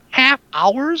 2.5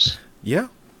 hours? Yeah.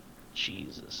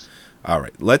 Jesus. All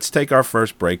right, let's take our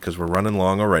first break because we're running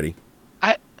long already.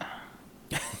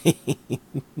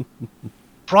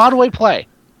 Broadway play.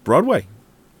 Broadway.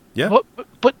 Yeah.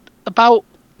 But about...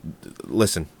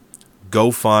 Listen,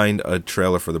 go find a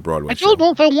trailer for the Broadway I show. don't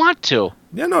know if I want to.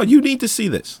 Yeah, no, you need to see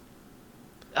this.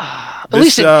 At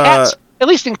least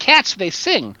in Cats, they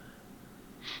sing.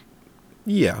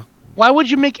 Yeah. Why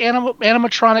would you make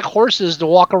animatronic horses to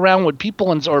walk around with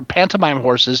people or pantomime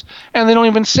horses, and they don't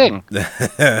even sing?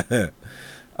 For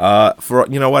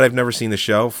you know what, I've never seen the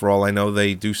show. For all I know,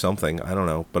 they do something. I don't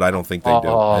know, but I don't think they do.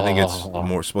 I think it's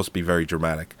more supposed to be very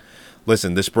dramatic.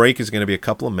 Listen, this break is going to be a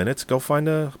couple of minutes. Go find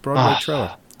a Broadway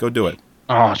trailer. Go do it.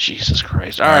 Oh, Jesus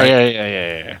Christ! All right,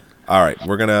 yeah. All right,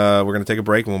 we're gonna take a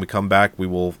break, and when we come back, we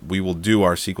will do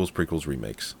our sequels, prequels,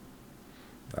 remakes.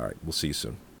 All right, we'll see you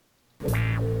soon.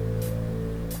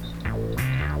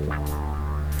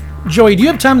 Joey, do you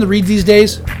have time to read these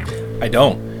days? I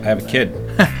don't. I have a kid.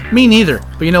 Me neither.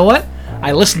 But you know what?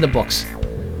 I listen to books.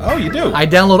 Oh, you do? I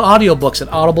download audiobooks at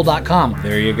audible.com.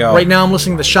 There you go. Right now I'm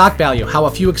listening to Shock Value, How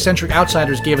a Few Eccentric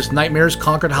Outsiders Gave Us Nightmares,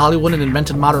 Conquered Hollywood, and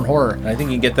Invented Modern Horror. I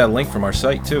think you can get that link from our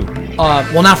site, too.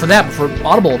 Well, not for that, but for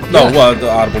Audible. No, yeah.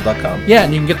 the audible.com. Yeah,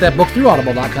 and you can get that book through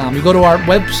audible.com. You go to our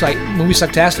website,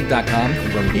 moviesucktastic.com. You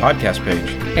go to the podcast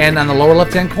page. And on the lower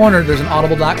left-hand corner, there's an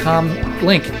audible.com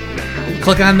link.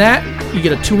 Click on that. You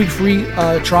get a 2-week free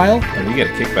trial. And we get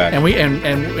a kickback. And we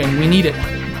need it.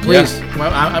 Please. Yeah.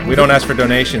 Well, we don't ask for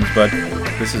donations, but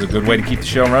this is a good way to keep the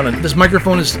show running. This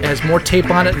microphone has more tape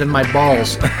on it than my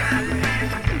balls.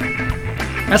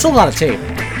 That's a lot of tape.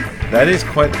 That is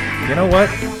quite... You know what?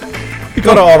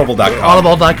 Go to audible.com.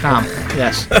 Audible.com,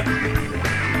 yes.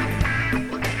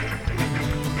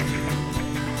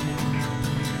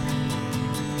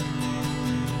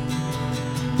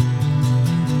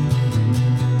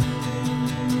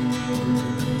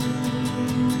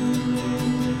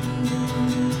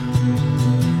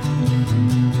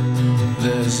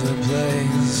 There's a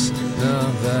place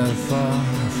not that far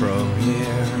from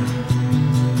here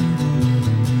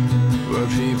where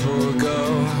people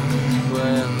go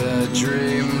when their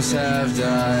dreams have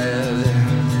died.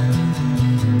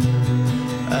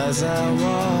 As I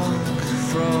walk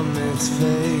from its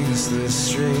faceless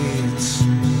streets,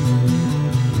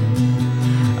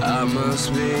 I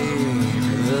must be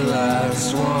the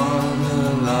last one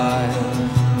alive.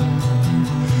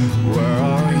 Where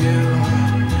are you?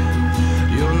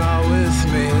 You're not with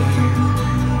me.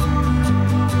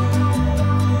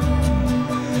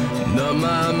 Numb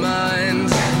my mind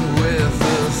with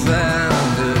the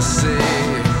fantasy,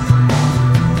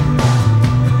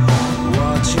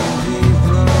 watching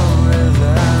people live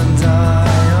and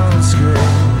die on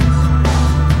screen.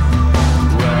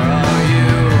 Where are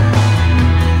you?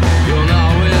 You're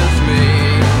not with me.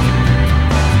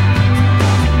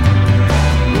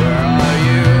 Where are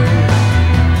you?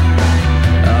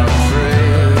 I'm free.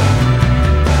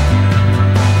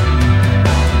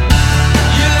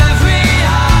 You left me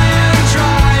high and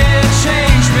dry and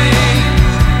changed me.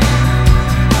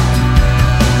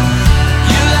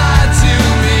 You lied to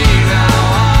me, now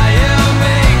I am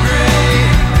angry.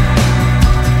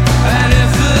 And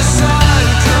if the sun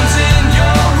comes in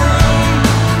your room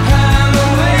and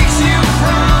awakes you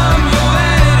from your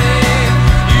vanity,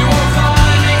 you won't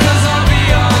find me 'cause I'll be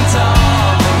on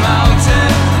top of a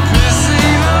mountain,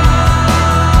 pissing on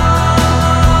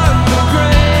your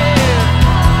grave.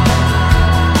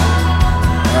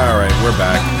 All right, we're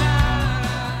back.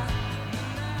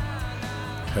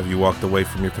 Have you walked away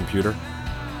from your computer?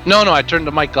 No, I turned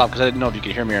the mic off because I didn't know if you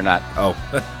could hear me or not. Oh.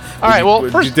 All right, well,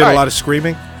 first... You did all a right. lot of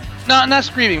screaming? No, not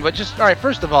screaming, but just... All right,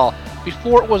 first of all,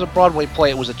 before it was a Broadway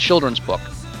play, it was a children's book.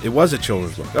 It was a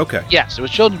children's book. Okay. Yes, it was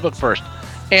a children's book first.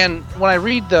 And when I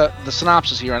read the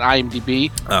synopsis here on IMDb,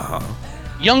 Uh-huh.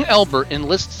 young Elbert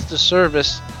enlists to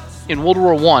service in World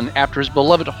War I after his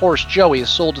beloved horse, Joey, is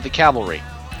sold to the cavalry.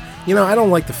 You know, I don't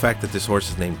like the fact that this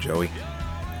horse is named Joey.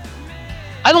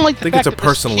 I don't like I the think fact it's a that this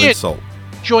personal kid insult.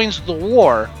 joins the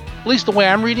war, at least the way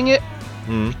I'm reading it,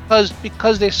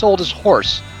 because they sold his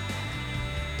horse.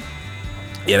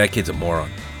 Yeah, that kid's a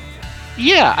moron.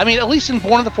 Yeah, I mean, at least in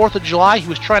Born on the 4th of July, he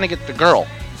was trying to get the girl.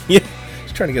 Yeah,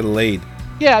 he's trying to get laid.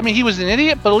 Yeah, I mean, he was an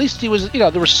idiot, but at least he was,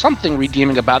 there was something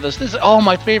redeeming about this.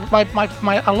 My favorite,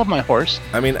 I love my horse.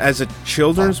 I mean, as a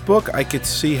children's book, I could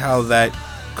see how that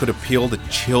could appeal to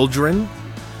children,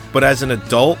 but as an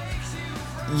adult,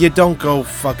 you don't go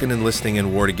fucking enlisting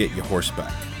in war to get your horse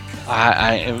back.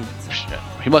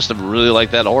 He must have really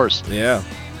liked that horse. Yeah.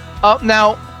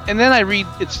 Now, and then I read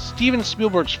it's Steven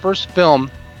Spielberg's first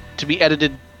film to be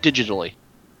edited digitally.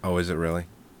 Oh, is it really?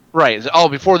 Right.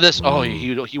 Before this,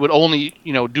 he would only,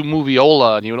 do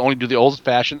moviola, and he would only do the old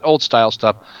style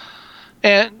stuff.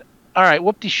 And all right,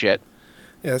 whoop-de shit.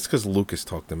 Yeah, that's because Lucas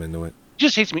talked him into it.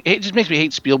 It just makes me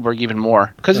hate Spielberg even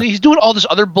more because he's doing all this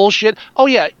other bullshit. Oh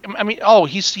yeah, I mean,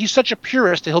 he's such a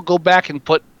purist that he'll go back and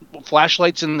put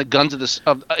flashlights in the guns in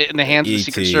the hands of the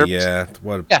Secret Service. Yeah.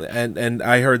 And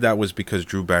I heard that was because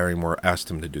Drew Barrymore asked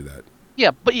him to do that.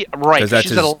 Yeah, but right. That's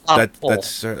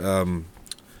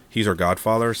he's her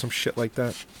godfather or some shit like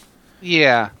that.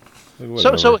 Yeah.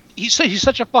 So he's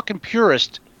such a fucking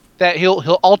purist that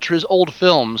he'll alter his old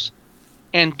films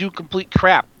and do complete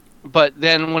crap. But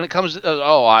then when it comes to,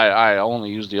 I only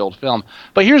use the old film.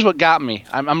 But here's what got me.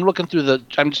 I'm looking through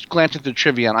I'm just glancing through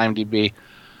trivia on IMDb.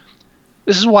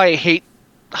 This is why I hate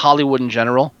Hollywood in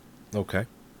general. Okay.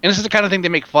 And this is the kind of thing they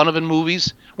make fun of in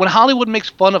movies. When Hollywood makes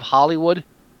fun of Hollywood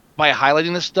by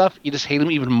highlighting this stuff, you just hate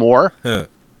them even more. Huh.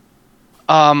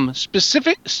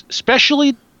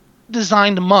 Specially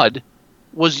designed mud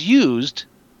was used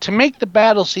to make the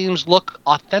battle scenes look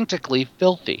authentically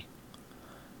filthy.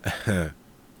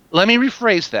 Let me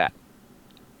rephrase that.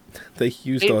 They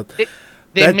used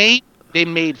they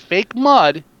made fake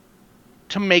mud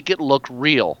to make it look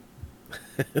real.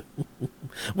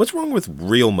 What's wrong with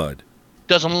real mud?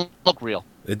 Doesn't look real.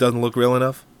 It doesn't look real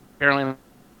enough? Apparently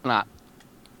not.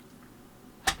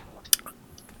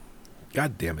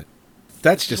 God damn it.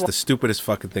 That's just the stupidest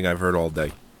fucking thing I've heard all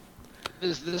day.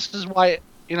 This is why,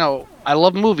 I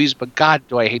love movies, but God,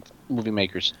 do I hate movie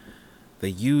makers. They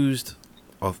used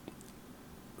a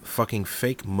fucking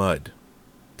fake mud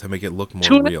to make it look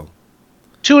more real.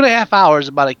 2.5 hours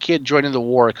about a kid joining the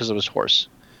war because of his horse.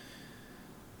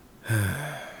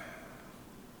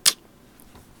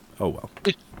 Oh, well.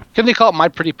 Can they call it My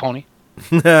Pretty Pony?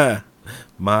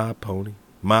 My pony.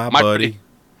 My buddy.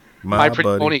 My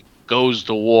Pretty Pony goes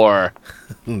to war.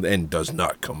 And does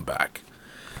not come back.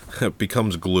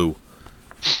 Becomes glue.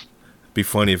 Be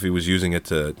funny if he was using it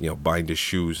to, bind his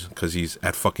shoes because he's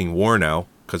at fucking war now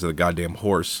because of the goddamn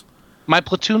horse. My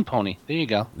Platoon Pony. There you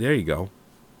go. There you go.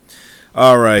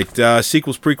 All right.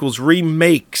 Sequels, prequels,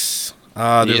 remakes.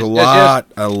 There's a lot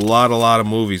of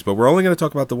movies, but we're only going to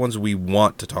talk about the ones we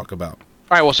want to talk about.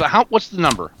 All right. Well, so what's the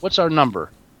number? What's our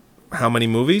number? How many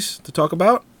movies to talk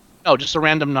about? No, just a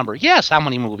random number. Yes. How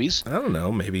many movies? I don't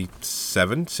know. Maybe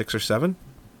 6 or 7.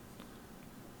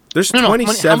 There's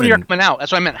 27. How many are coming out?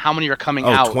 That's what I meant. How many are coming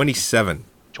out? 27.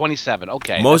 27.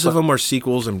 Okay. Most of them are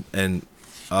sequels, and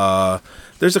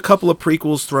there's a couple of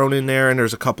prequels thrown in there, and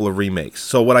there's a couple of remakes.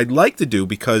 So what I'd like to do,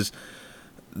 because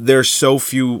there's so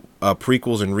few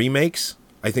prequels and remakes,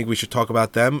 I think we should talk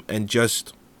about them and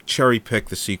just cherry pick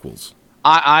the sequels.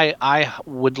 I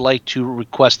would like to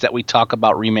request that we talk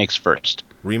about remakes first.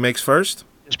 Remakes first?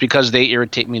 It's because they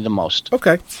irritate me the most.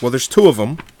 Okay. Well, there's 2 of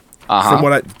them.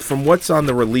 Uh-huh. From what's on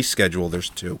the release schedule, there's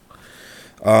 2.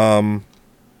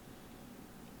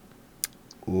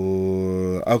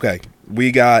 Okay.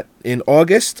 We got in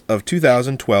August of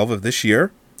 2012 of this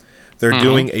year, they're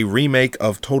doing a remake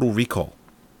of Total Recall.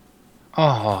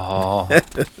 Oh.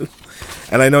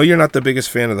 And I know you're not the biggest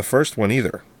fan of the first one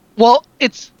either. Well,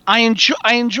 I enjoy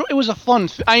it was a fun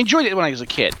I enjoyed it when I was a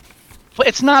kid. But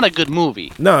it's not a good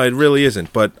movie. No, it really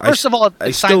isn't, but First of all, it's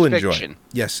I still science enjoy fiction. it.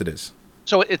 Yes, it is.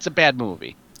 So it's a bad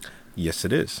movie. Yes,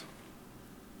 it is.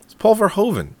 It's Paul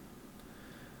Verhoeven.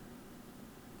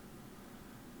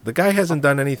 The guy hasn't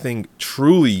done anything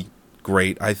truly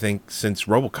great, I think, since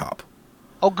RoboCop.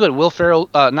 Oh, good. Will Ferrell,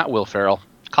 not Will Ferrell,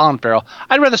 Colin Farrell.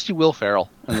 I'd rather see Will Ferrell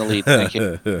in the lead. Thank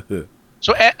you.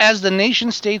 So as the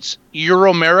nation states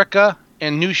Euro-America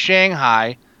and New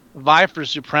Shanghai vie for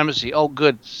supremacy,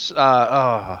 good.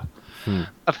 A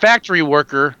factory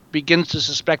worker begins to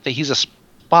suspect that he's a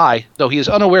spy, though he is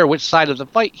unaware which side of the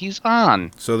fight he's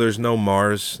on. So there's no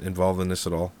Mars involved in this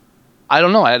at all? I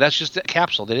don't know. That's just a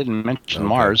capsule. They didn't mention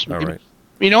Mars. All right.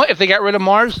 You know what? If they got rid of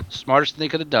Mars, smartest thing they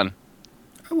could have done.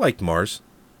 I liked Mars.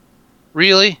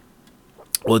 Really?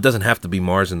 Well, it doesn't have to be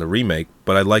Mars in the remake,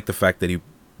 but I like the fact that he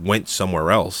went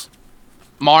somewhere else.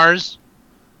 Mars?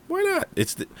 Why not?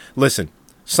 Listen,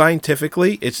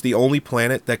 scientifically, it's the only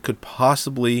planet that could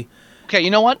possibly Okay,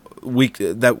 you know what?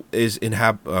 that is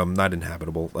not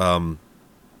inhabitable.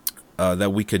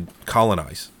 That we could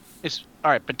colonize, It's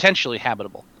all right, potentially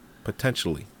habitable.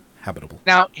 potentially habitable.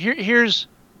 Now, here's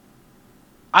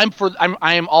I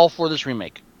am all for this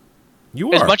remake.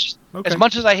 You As are much Okay. as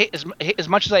much as I hate as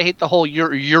much as I hate the whole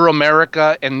Euro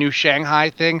America and New Shanghai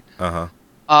thing, Uh-huh.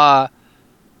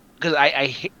 because I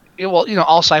hate, well,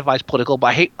 all sci-fi is political, but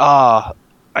I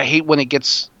hate when it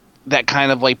gets that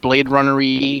kind of like Blade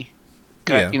Runner-y,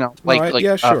 Yeah.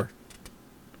 like sure.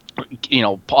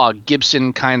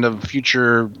 Gibson kind of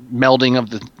future melding of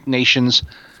the nations.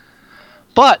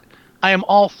 But I am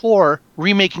all for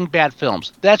remaking bad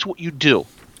films. That's what you do.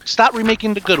 Stop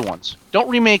remaking the good ones. Don't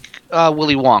remake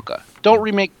Willy Wonka. Don't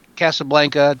remake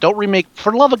Casablanca. Don't remake,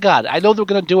 for the love of God, I know they're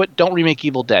going to do it. Don't remake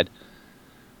Evil Dead.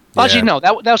 Well, Yeah. actually, no,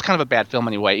 that was kind of a bad film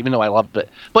anyway, even though I loved it.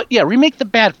 But yeah, remake the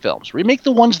bad films. Remake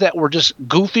the ones that were just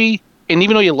goofy, and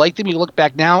even though you liked them, you look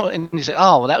back now and you say,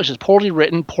 oh, well, that was just poorly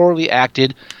written, poorly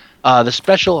acted. The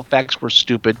special effects were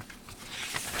stupid.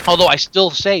 Although I still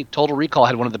say Total Recall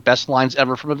had one of the best lines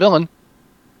ever from a villain.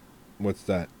 What's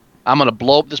that? I'm going to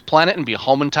blow up this planet and be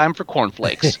home in time for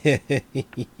cornflakes.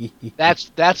 That's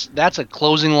a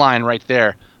closing line right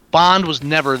there. Bond was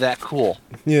never that cool.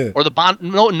 Yeah. Or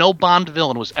no Bond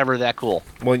villain was ever that cool.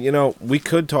 Well, we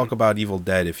could talk about Evil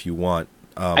Dead if you want.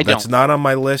 I That's don't. not on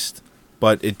my list,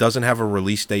 but it doesn't have a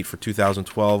release date for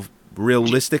 2012.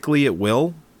 Realistically, it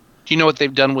will. Do you know what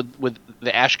they've done with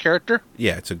the Ash character?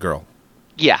 Yeah, it's a girl.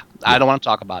 Yeah, I don't want to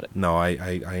talk about it. No, I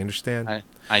understand.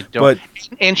 I don't. But-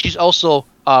 and she's also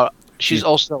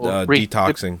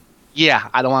Detoxing. Yeah,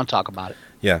 I don't want to talk about it.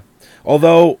 Yeah.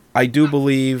 Although I do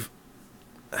believe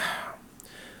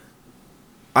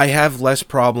I have less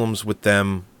problems with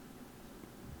them.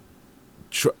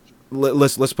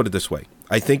 Let's put it this way.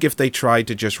 I think if they tried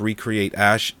to just recreate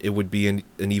Ash, it would be an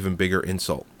even bigger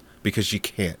insult because you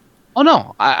can't. Oh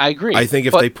no, I agree. I think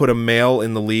if But- they put a male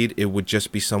in the lead, it would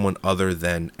just be someone other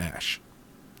than Ash.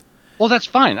 well, that's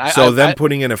fine. So them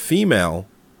putting in a female,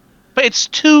 but it's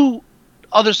two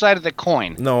other side of the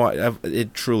coin. no,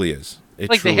 it truly is. It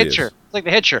Like the truly Hitcher. is. It's like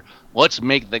the Hitcher. Let's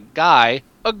make the guy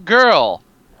a girl,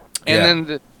 and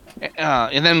then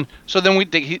then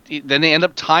they end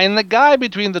up tying the guy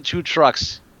between the two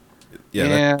trucks. Yeah,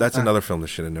 Yeah. that's another film that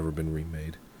should have never been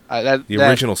remade. The The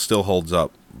original still holds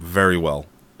up very well.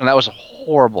 and that was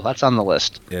horrible. That's on the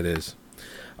list. It is.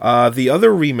 The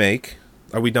other remake.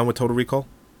 Are we done with Total Recall?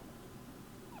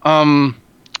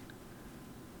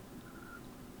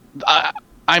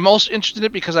 I'm also interested in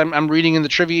it because I'm reading in the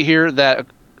trivia here that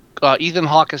Ethan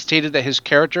Hawke has stated that his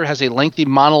character has a lengthy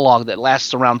monologue that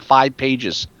lasts around 5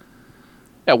 pages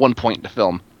at one point in the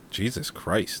film. Jesus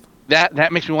Christ.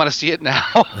 That makes me want to see it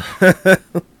now.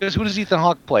 Because who does Ethan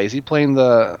Hawke play? Is he playing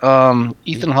the...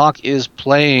 Ethan Hawke is He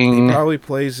playing probably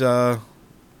plays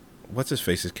what's his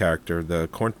face's character? The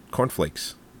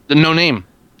cornflakes. the No Name.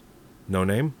 No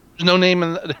name? There's no name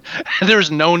in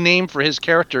there's no name for his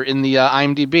character in the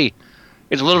IMDb.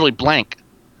 It's literally blank.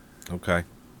 Okay.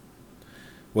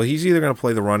 Well, he's either going to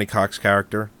play the Ronnie Cox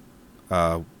character,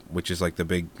 which is like the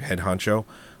big head honcho,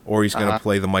 or he's going to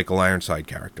play the Michael Ironside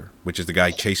character, which is the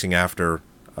guy chasing after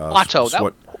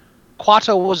Quato.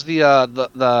 Quato was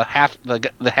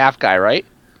the half guy, right?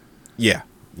 Yeah.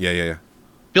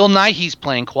 Bill Nighy's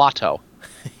playing Quato.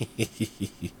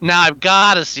 Now I've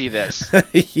got to see this.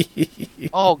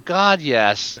 Oh God,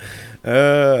 yes.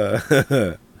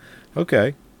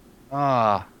 Okay.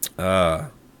 Ah. Uh,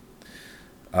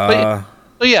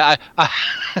 So yeah,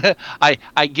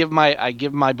 I give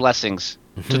my blessings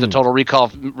to the Total Recall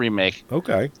remake.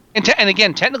 okay. And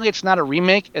again, technically, it's not a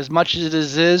remake as much as it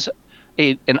is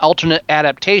an alternate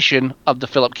adaptation of the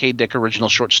Philip K. Dick original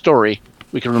short story.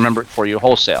 We can remember it for you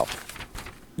wholesale.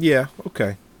 Yeah,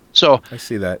 okay. So I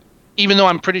see that. even though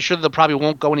I'm pretty sure they probably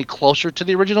won't go any closer to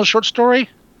the original short story,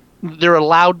 they're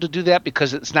allowed to do that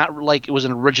because it's not like it was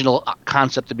an original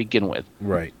concept to begin with.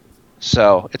 Right.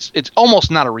 So it's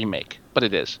almost not a remake, but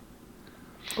it is.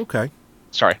 Okay.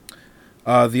 Sorry.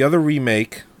 The other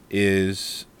remake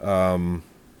is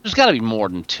There's got to be more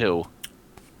than 2.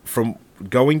 from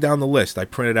going down the list. I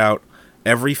printed out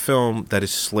every film that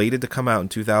is slated to come out in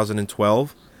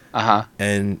 2012, Uh-huh.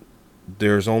 and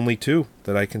there's only 2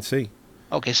 that I can see.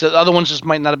 Okay, so the other ones just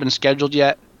might not have been scheduled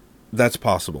yet? That's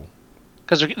possible.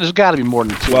 Because there's got to be more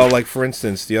than 2. Well, like for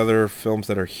instance, the other films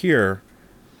that are here,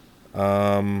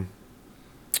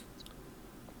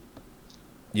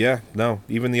 yeah, no,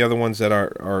 even the other ones that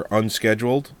are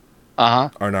unscheduled Uh-huh.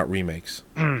 are not remakes.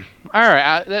 All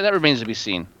right, that remains to be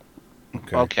seen.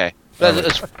 Okay. Okay.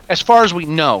 But as far as we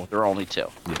know, there are only 2.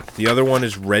 The other one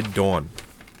is Red Dawn.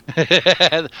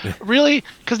 Really?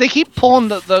 Because they keep pulling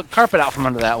the carpet out from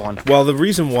under that one. Well, the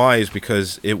reason why is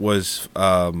because it was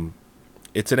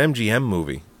it's an MGM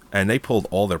movie, and they pulled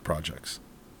all their projects.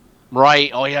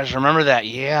 Right. Oh, yeah, I just remember that.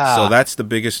 Yeah. So that's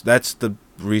the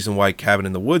reason why Cabin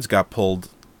in the Woods got pulled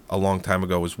a long time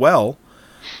ago as well.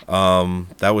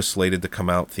 That was slated to come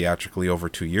out theatrically over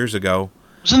 2 years ago.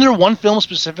 Wasn't there one film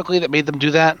specifically that made them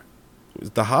do that? It was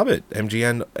The Hobbit.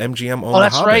 MGM owned The Hobbit. Oh,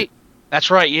 that's right. That's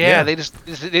right. Yeah, Yeah. they just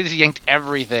yanked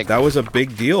everything. That was a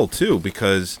big deal too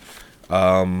because,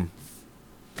 New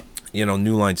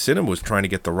Line Cinema was trying to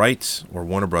get the rights, or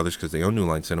Warner Brothers, because they own New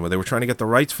Line Cinema. They were trying to get the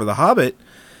rights for The Hobbit,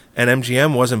 and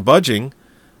MGM wasn't budging.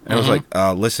 And I was like,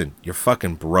 "Listen, you're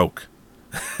fucking broke.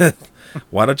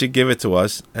 Why don't you give it to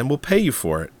us, and we'll pay you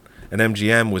for it?" And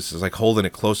MGM was like holding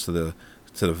it close to the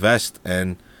vest,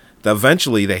 and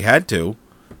eventually they had to.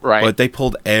 Right. But they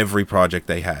pulled every project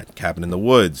they had. Cabin in the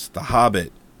Woods, The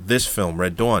Hobbit, this film,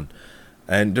 Red Dawn.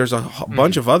 And there's a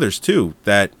bunch of others, too,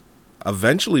 that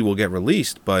eventually will get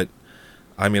released. But,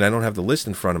 I mean, I don't have the list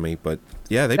in front of me. But,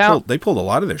 yeah, they pulled a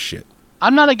lot of their shit.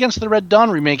 I'm not against the Red Dawn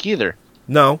remake either.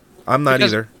 No, I'm not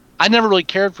Because either. I never really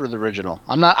cared for the original.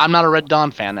 I'm not a Red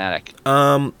Dawn fanatic.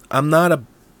 I'm not a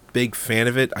big fan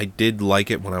of it. I did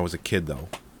like it when I was a kid, though.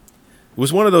 It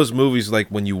was one of those movies, like,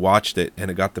 when you watched it and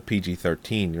it got the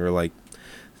PG-13, you were like,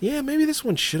 yeah, maybe this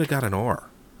one should have got an R.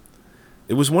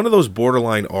 It was one of those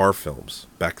borderline R films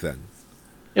back then.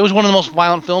 It was one of the most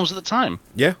violent films at the time.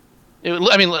 Yeah.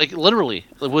 Literally,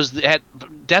 it was at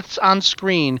deaths on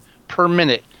screen per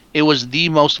minute. It was the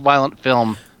most violent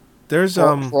film There's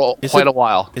for quite a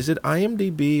while. Is it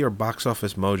IMDb or Box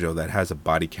Office Mojo that has a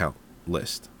body count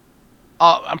list?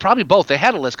 I'm probably both. They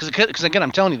had a list because again,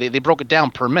 I'm telling you, they broke it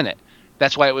down per minute.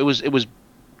 That's why it was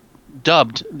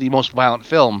dubbed the most violent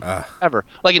film ever.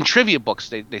 Like in trivia books,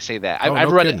 they say that.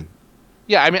 I've read it.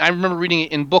 Yeah, I mean, I remember reading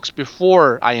it in books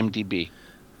before IMDb.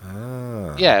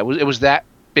 Yeah, it was that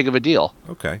big of a deal.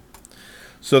 Okay,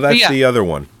 so that's the other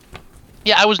one.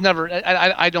 Yeah, I was never.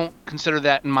 I don't consider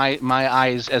that in my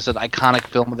eyes as an iconic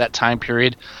film of that time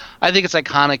period. I think it's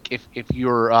iconic if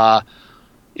you're an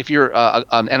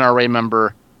NRA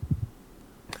member,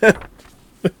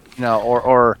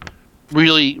 or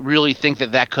really think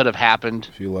that could have happened.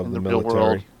 If you love in the real military.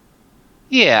 world.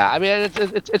 Yeah, I mean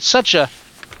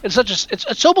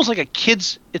it's almost like a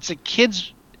kid's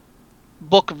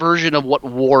book version of what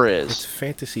war It's is.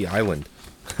 Fantasy Island.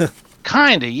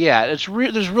 Kinda, yeah. There's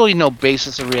really no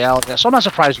basis in reality, so I'm not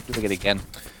surprised you're doing it again.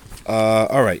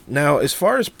 All right, now as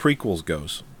far as prequels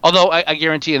goes, Although I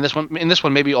guarantee in this one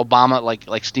maybe Obama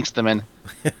like sneaks them in.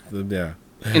 yeah.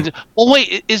 Well,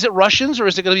 wait, is it Russians or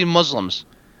is it going to be Muslims?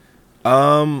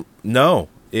 No,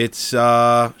 it's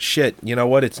shit. You know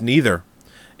what? It's neither.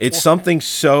 It's something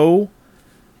so.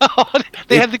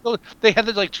 They had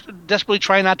to like desperately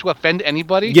try not to offend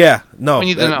anybody. Yeah, no. We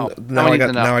need to know. Now I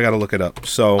got to look it up.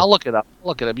 So I'll look it up.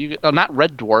 Not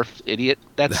Red Dwarf, idiot.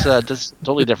 That's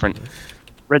totally different.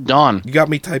 Red Dawn. you got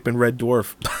me typing Red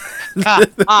Dwarf.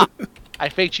 I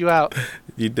faked you out.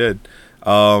 You did.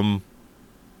 Yeah,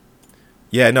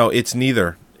 no, it's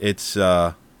neither. It's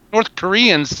North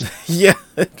Koreans. yeah.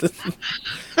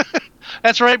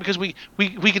 That's right, because we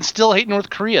can still hate North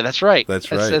Korea. That's right.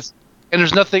 That's right. And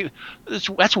there's nothing.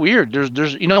 That's weird.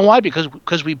 There's you know why?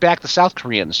 Because we back the South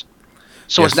Koreans.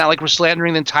 So Yes. It's not like we're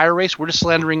slandering the entire race. We're just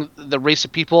slandering the race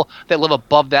of people that live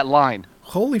above that line.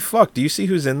 Holy fuck! Do you see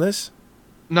who's in this?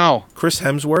 No. Chris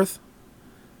Hemsworth,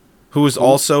 who is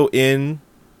also in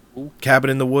Cabin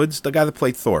in the Woods, the guy that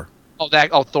played Thor.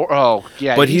 Thor. Oh,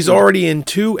 yeah. But he's already in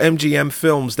 2 MGM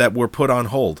films that were put on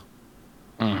hold.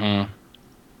 Mm-hmm.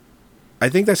 I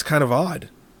think that's kind of odd.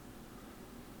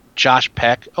 Josh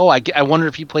Peck. Oh, I wonder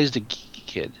if he plays the geeky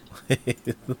kid.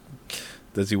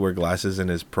 Does he wear glasses in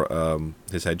his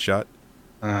headshot?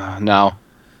 No.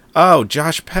 Oh,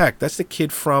 Josh Peck. That's the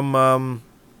kid from.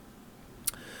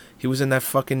 He was in that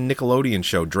fucking Nickelodeon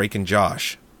show, Drake and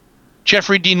Josh.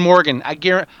 Jeffrey Dean Morgan.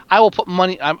 I will put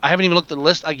money. I haven't even looked at the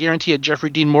list. I guarantee it.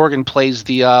 Jeffrey Dean Morgan plays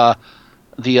the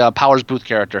Powers Booth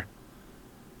character.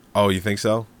 Oh, you think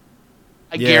so?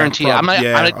 I guarantee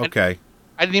it. Okay.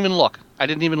 I didn't even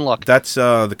look. That's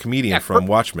the comedian from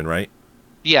Watchmen, right?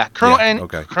 Yeah, Colonel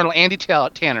okay. Colonel Andy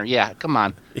Tanner. Yeah, come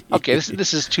on. Okay,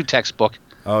 this is too textbook.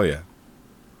 Oh yeah.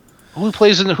 Who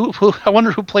plays who? I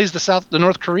wonder who plays the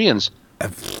North Koreans.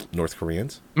 North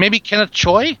Koreans? Maybe Kenneth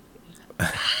Choi.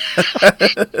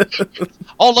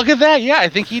 Oh, look at that! Yeah, I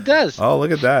think he does. Oh,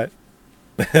 look at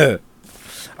that.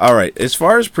 All right. As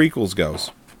far as prequels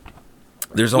goes,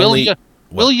 there's only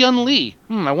Will Yun Lee.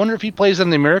 I wonder if he plays on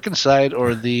the American side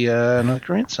or the North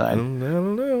Korean side. I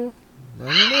don't know.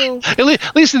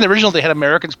 At least in the original, they had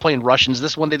Americans playing Russians.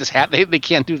 This one, they just they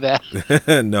can't do that.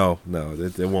 No,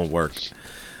 it won't work.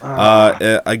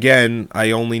 Again,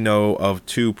 I only know of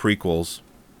 2 prequels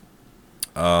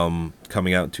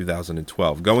coming out in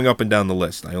 2012. Going up and down the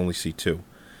list, I only see 2.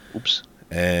 Oops.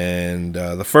 And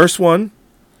the first one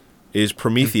is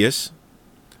Prometheus,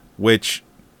 which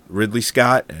Ridley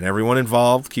Scott and everyone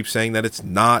involved keep saying that it's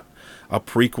not a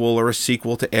prequel or a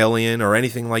sequel to Alien or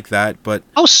anything like that. But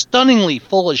How stunningly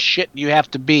full of shit you have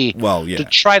to be Well, yeah. to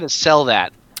try to sell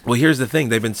that. well, here's the thing: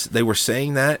 they were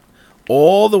saying that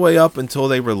all the way up until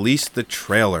they released the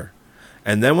trailer,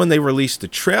 and then when they released the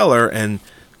trailer and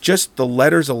just the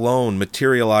letters alone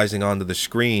materializing onto the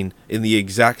screen in the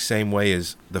exact same way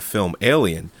as the film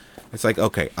Alien, it's like,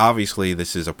 okay, obviously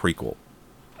this is a prequel.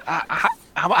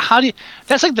 How do you?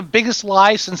 That's like the biggest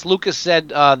lie since Lucas said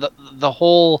the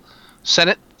whole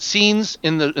Senate scenes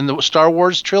in the Star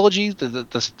Wars trilogy,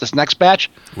 this next batch.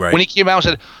 Right. When he came out and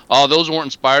said, "Oh, those weren't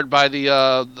inspired by the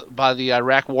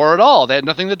Iraq War at all. They had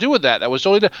nothing to do with that. That was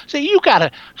totally." Say, you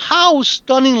gotta. How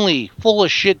stunningly full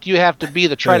of shit do you have to be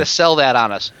to try to sell that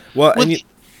on us? Well, With and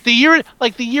the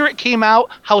year it came out,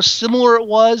 how similar it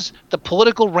was, the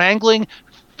political wrangling,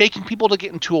 faking people to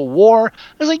get into a war.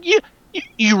 I was like,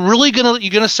 you're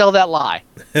gonna sell that lie?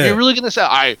 You're really gonna sell?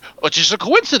 It's just a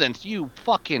coincidence, you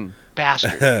fucking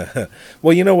bastard.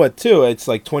 Well, you know what, too? It's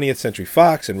like 20th Century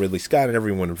Fox and Ridley Scott and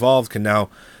everyone involved can now...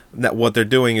 What they're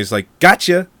doing is like,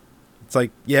 gotcha! It's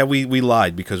like, yeah, we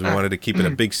lied because we wanted to keep it a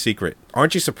big secret.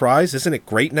 Aren't you surprised? Isn't it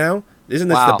great now? Isn't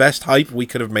this the best hype we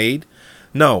could have made?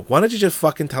 No, why don't you just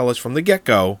fucking tell us from the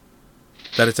get-go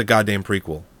that it's a goddamn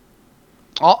prequel?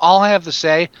 All I have to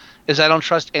say is I don't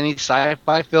trust any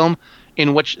sci-fi film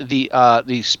in which the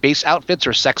space outfits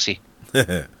are sexy.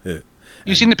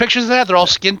 You seen the pictures of that? They're all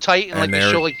skin tight and like they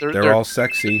show like they're all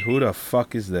sexy. Who the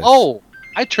fuck is this? Oh,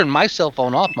 I turned my cell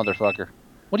phone off, motherfucker.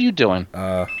 What are you doing?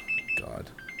 God.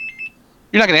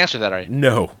 You're not gonna answer that, are you?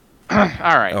 No. All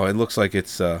right. Oh, it looks like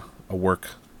it's a work.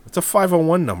 It's a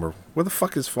 501 number. Where the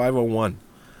fuck is 501?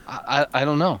 I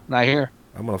don't know. Not here.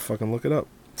 I'm gonna fucking look it up.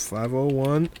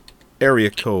 501 area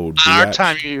code. On our biatch.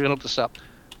 time, you're gonna look this up.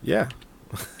 Yeah.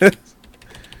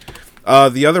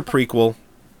 The other prequel.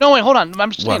 No, wait, hold on.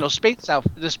 I'm just saying, What?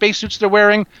 the spacesuits they're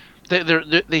wearing,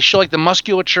 they show like the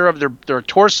musculature of their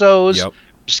torsos, Yep.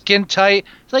 skin tight.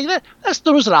 It's like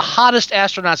those are the hottest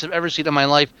astronauts I've ever seen in my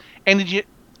life. And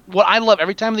what I love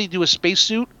every time they do a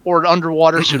spacesuit or an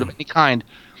underwater suit of any kind,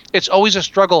 it's always a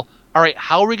struggle. All right,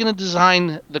 how are we going to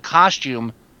design the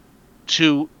costume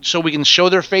so we can show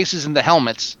their faces in the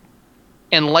helmets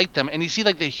and light them? And you see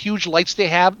like the huge lights they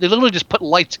have. They literally just put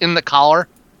lights in the collar.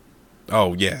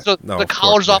 Oh yeah. So No, the of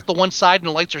collar's course, off the one side and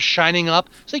the lights are shining up.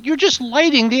 It's like you're just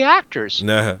lighting the actors.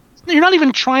 Nah. You're not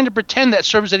even trying to pretend that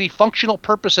serves any functional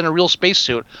purpose in a real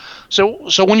spacesuit. So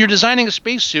when you're designing a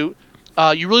spacesuit,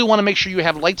 you really want to make sure you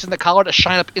have lights in the collar to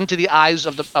shine up into the eyes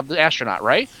of the astronaut,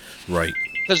 right? Right.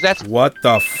 Because that's What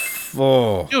the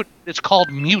fuck? dude. It's called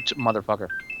mute, motherfucker.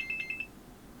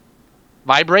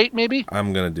 Vibrate, maybe.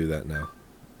 I'm gonna do that now.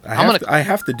 I'm I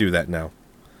have to do that now.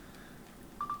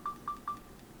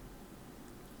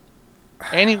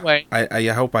 Anyway, I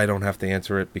hope I don't have to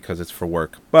answer it because it's for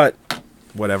work. But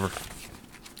whatever.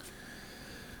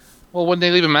 well, when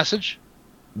they leave a message,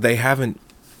 They haven't.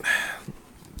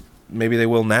 Maybe they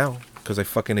will now because I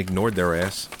fucking ignored their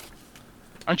ass.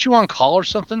 aren't you on call or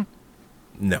something?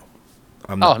 No,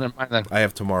 I'm Oh, not. never mind then. I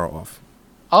have tomorrow off.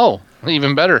 Oh,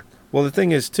 even better. Well, the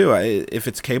thing is, too, if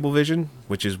it's Cablevision,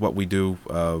 which is what we do,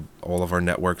 all of our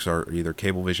networks are either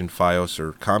Cablevision, Fios,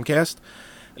 or Comcast,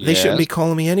 they shouldn't be Yes.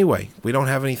 calling me anyway. We don't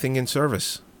have anything in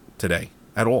service today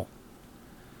at all.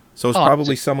 So it's Oh,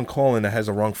 probably someone calling that has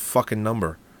a wrong fucking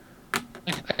number.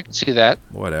 I can see that.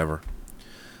 Whatever.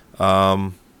 Are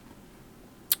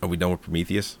we done with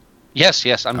Prometheus? Yes,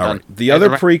 I'm All done. right. The other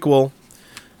prequel,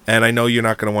 and I know you're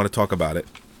not going to want to talk about it,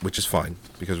 which is fine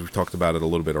because we've talked about it a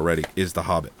little bit already, is The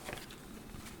Hobbit.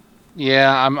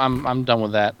 Yeah, I'm done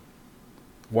with that.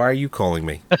 Why are you calling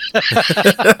me?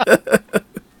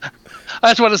 I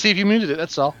just wanted to see if you muted it.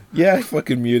 That's all. Yeah, I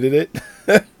fucking muted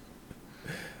it.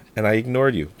 And I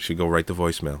ignored you. Should go right to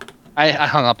voicemail. I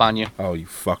hung up on you. Oh, you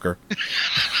fucker.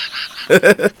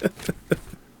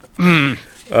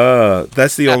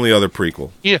 That's the only other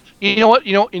prequel. You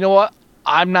know what?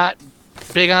 I'm not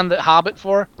big on the Hobbit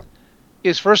for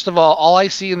is first of all I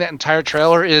see in that entire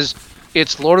trailer is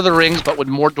it's Lord of the Rings but with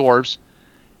more dwarves,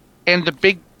 and the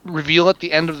big reveal at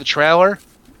the end of the trailer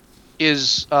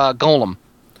is Gollum.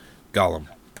 Gollum.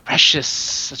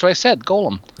 Precious. That's what I said.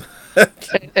 Gollum.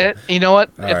 And you know what?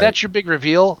 If right. that's your big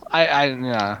reveal,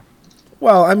 I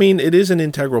Well, I mean, it is an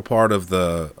integral part of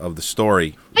the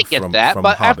story. I get from, that, from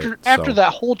but Hobbit, after so.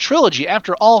 that whole trilogy,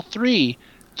 after all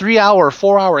 3-hour,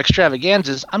 4-hour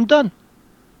extravaganzas, I'm done.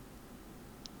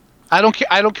 I don't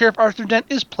care if Arthur Dent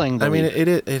is playing the I mean,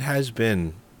 lead. it has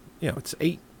been, it's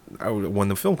 8. When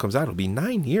the film comes out, it'll be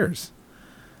 9 years.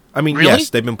 I mean, Really? yes,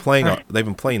 they've been playing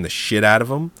the shit out of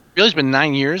him Really, it's been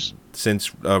 9 years.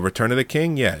 since Return of the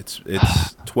King. Yeah, it's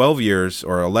 12 years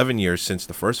or 11 years since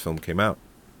the first film came out.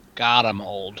 God, I'm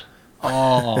old.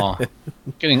 Oh,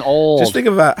 getting old. Just think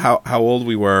about how old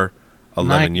we were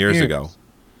 11 9 years years. ago.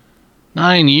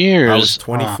 9 years. I was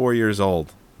 24 years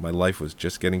old. My life was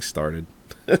just getting started.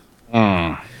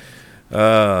 Mm.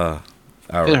 All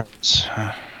It right. hurts.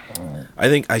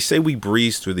 I say we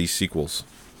breeze through these sequels.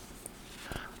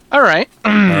 All right.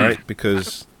 All right,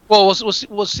 because Well,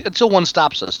 we'll see until one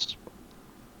stops us.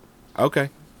 okay,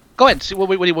 Go ahead. See what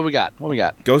we got. What we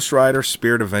got? Ghost Rider: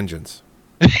 Spirit of Vengeance.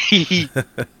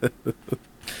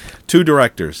 2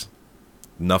 directors.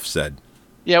 Enough said.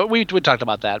 Yeah, we talked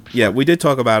about that. Yeah, we did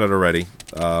talk about it already.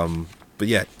 But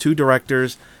yeah, 2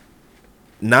 directors.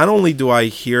 Not only do I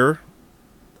hear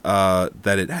that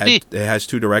it has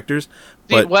 2 directors,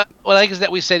 but what I like is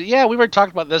that we said, yeah, we were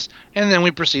talking about this, and then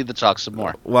we proceed to talk some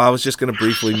more. well, I was just going to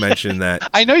briefly mention that.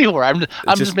 I know you were. I'm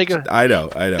just making. I know.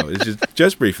 It's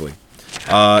just briefly.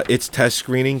 It's test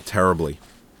screening terribly.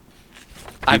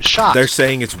 I'm shocked. They're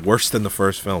saying it's worse than the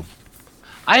first film.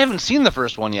 I haven't seen the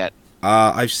first one yet.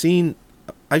 I've seen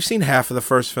half of the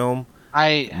first film.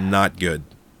 Not good.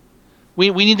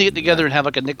 We need to get together and have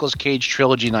like a Nicolas Cage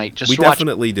trilogy night. Just We to watch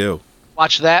definitely do.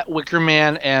 that Wicker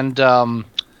Man and Oh,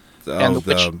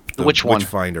 the Witch one.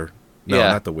 Witchfinder. No,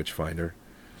 Yeah. not the Witchfinder.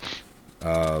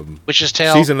 Witch's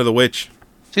Tale. Season of the Witch.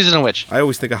 Season of Witch. I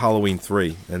always think of Halloween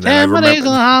 3, and then 10 I days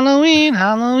on remember.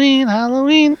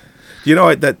 Halloween. You know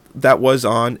what, that was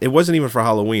on. It wasn't even for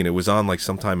Halloween. It was on like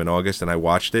sometime in August, and I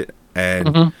watched it, and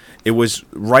Mm-hmm. it was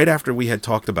right after we had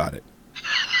talked about it.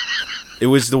 It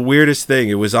was the weirdest thing.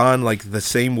 It was on like the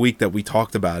same week that we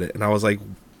talked about it, and I was like,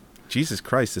 Jesus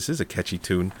Christ, this is a catchy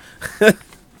tune.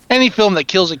 Any film that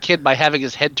kills a kid by having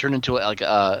his head turned into like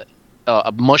a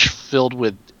mush filled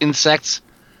with insects.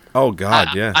 Oh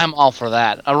God, yeah. I'm all for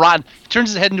that. He turns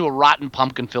his head into a rotten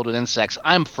pumpkin filled with insects.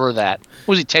 I'm for that.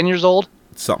 Was he 10 years old?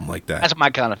 Something like that. That's my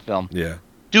kind of film. Yeah.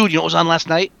 Dude, you know what was on last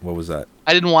night? What was that?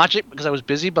 I didn't watch it because I was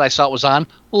busy, but I saw it was on.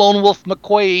 Lone Wolf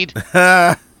McQuaid.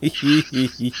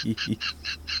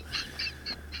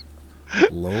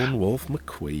 Lone Wolf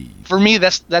McQuaid. For me,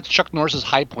 that's Chuck Norris's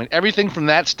high point. Everything from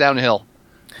that's downhill.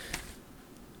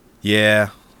 Yeah.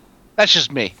 That's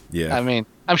just me. Yeah. I mean,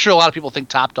 I'm sure a lot of people think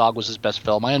Top Dog was his best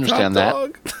film. I understand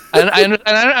Top that.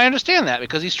 Dog. I understand that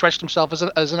because he stretched himself as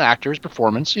an actor, his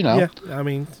performance, you know. Yeah, I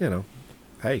mean,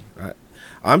 hey,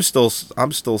 I'm still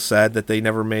sad that they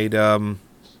never made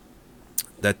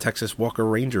that Texas Walker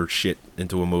Ranger shit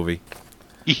into a movie.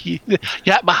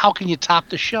 Yeah, but how can you top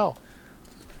the show?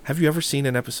 Have you ever seen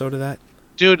an episode of that?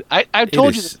 Dude, I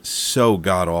told you It is so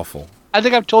god awful. I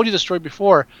think I've told you the story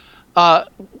before. At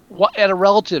a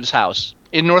relative's house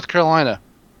in North Carolina,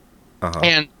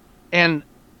 Uh-huh. and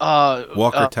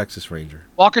Walker Texas Ranger.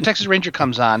 Walker Texas Ranger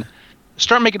comes on,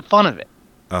 start making fun of it,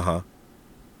 Uh-huh.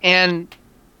 and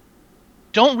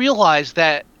don't realize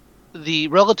that the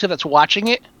relative that's watching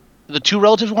it, the 2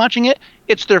 relatives watching it,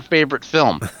 it's their favorite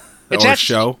film. It's Or a actually-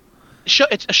 show?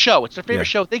 It's a show. It's their favorite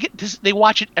Yeah. show. They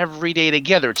watch it every day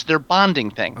together. It's their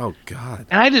bonding thing. Oh god.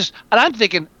 And I'm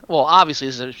thinking, well, obviously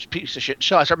this is a piece of shit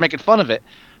show. I start making fun of it.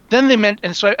 Then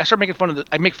so I start making fun of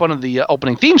I make fun of the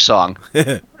opening theme song.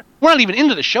 We're not even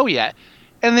into the show yet,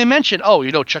 and they mention, oh,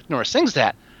 Chuck Norris sings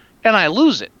that, and I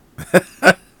lose it.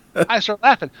 I start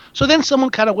laughing. So then someone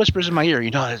kind of whispers in my ear,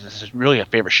 this is really a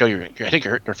favorite show. I think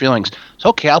you're hurting their feelings. So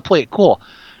okay, I'll play it cool.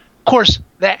 Of course,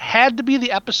 that had to be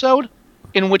the episode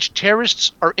in which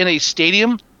terrorists are in a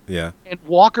stadium. Yeah. And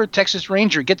Walker, Texas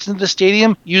Ranger, gets into the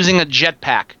stadium using a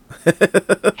jetpack.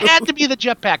 Had to be the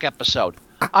jetpack episode.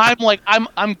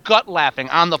 I'm gut laughing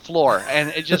on the floor,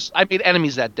 and I made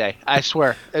enemies that day. I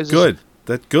swear. Good.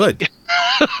 That's good.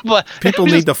 But People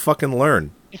need to fucking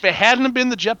learn. If it hadn't have been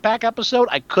the jetpack episode,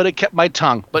 I could have kept my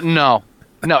tongue. But no,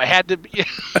 it had to be.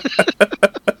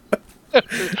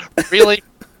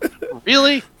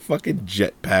 Really? Fucking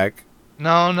jetpack. No.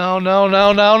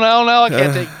 I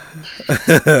can't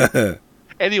take.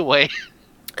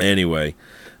 Anyway.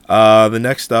 The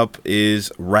next up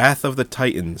is Wrath of the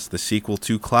Titans, the sequel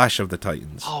to Clash of the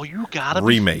Titans. Oh, you gotta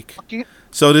remake. Be fucking...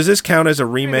 So does this count as a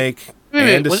remake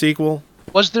and a Wait, sequel?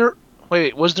 Was there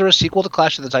a sequel to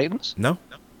Clash of the Titans? No.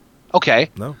 Okay.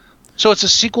 No. So it's a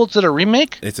sequel to the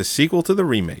remake? It's a sequel to the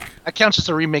remake. That counts as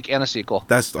a remake and a sequel.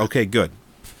 That's okay, good.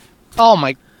 Oh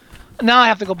my! Now I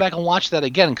have to go back and watch that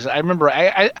again because I remember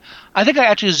I think I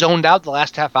actually zoned out the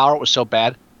last half hour. It was so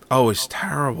bad. Oh, it's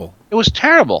terrible. It was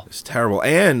terrible. It's terrible.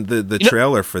 And the You know-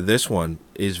 trailer for this one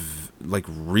is like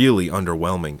really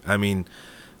underwhelming. I mean,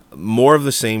 more of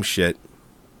the same shit.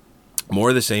 More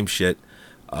of the same shit.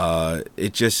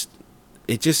 It just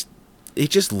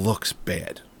looks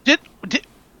bad. Did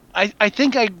I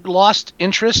think I lost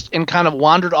interest and kind of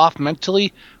wandered off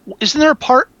mentally. Isn't there a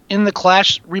part in the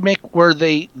Clash remake where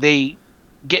they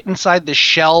get inside the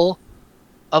shell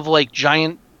of like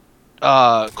giant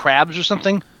crabs or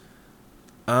something?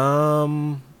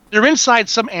 They're inside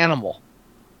some animal.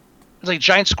 It's like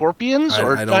giant scorpions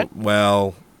or I don't.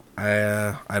 Well,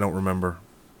 I don't remember.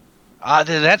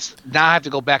 that's now I have to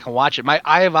go back and watch it.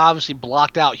 I have obviously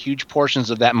blocked out huge portions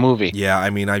of that movie. Yeah, I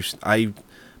mean,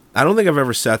 I don't think I've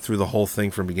ever sat through the whole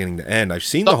thing from beginning to end. I've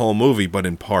seen the whole movie, but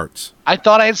in parts. I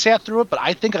thought I had sat through it, but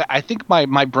I think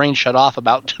my brain shut off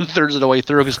about 2/3 of the way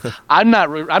through because I'm not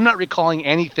recalling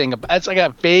anything. It's like I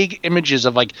got vague images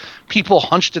of like people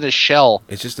hunched in a shell.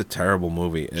 It's just a terrible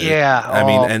movie. Yeah, I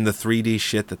mean, and the 3D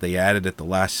shit that they added at the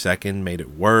last second made it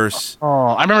worse.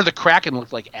 Oh, I remember the Kraken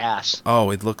looked like ass. Oh,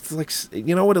 it looked like,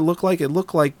 you know what it looked like? It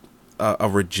looked like a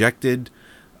rejected.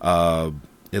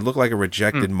 It looked like a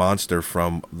rejected monster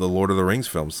from the Lord of the Rings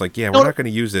films. Like, yeah, we're not going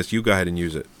to use this. You go ahead and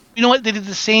use it. You know what? They did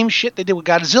the same shit they did with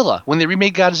Godzilla. When they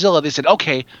remade Godzilla, they said,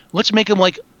 okay, let's make him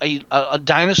like a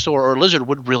dinosaur or a lizard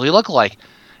would really look like.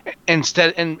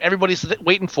 Instead, and everybody's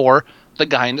waiting for the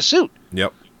guy in the suit.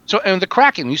 Yep. So, and the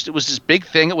Kraken it was this big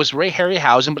thing. It was Ray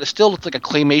Harryhausen, but it still looked like a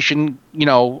claymation, you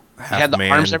know, had the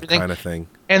Half-man arms and everything. kind of thing.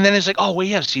 And then it's like, oh, we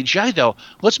have CGI though.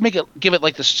 Let's give it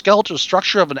like the skeletal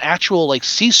structure of an actual like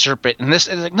sea serpent. And it's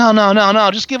like,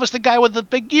 no, just give us the guy with the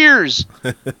big ears.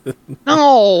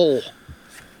 No,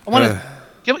 I want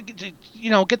to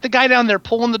get the guy down there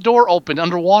pulling the door open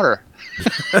underwater.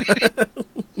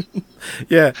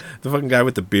 Yeah, the fucking guy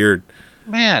with the beard.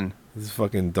 Man, This is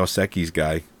fucking Dos Equis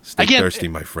guy. Stay Again- thirsty,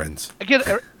 my friends. I get.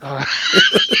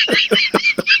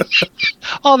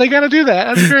 Oh, they got to do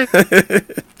that. That's great.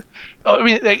 Oh, I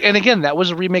mean, and again, that was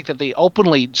a remake that they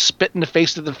openly spit in the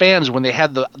face of the fans when they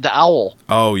had the owl.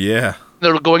 Oh, yeah.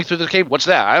 They were going through the cave. What's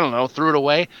that? I don't know. Threw it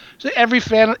away. So every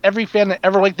fan that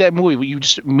ever liked that movie, you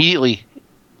just immediately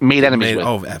made enemies with.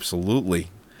 Oh, absolutely.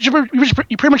 You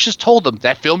pretty much just told them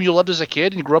that film you loved as a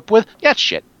kid and you grew up with. Yeah, it's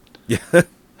shit. Yeah.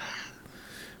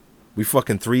 We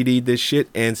fucking 3D'd this shit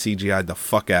and CGI'd the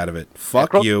fuck out of it.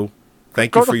 Fuck grow- you.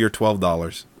 Thank grow you for the- your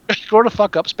 $12. Grow the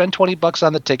fuck up. Spend $20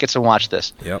 on the tickets and watch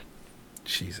this. Yep.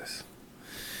 Jesus.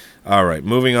 All right,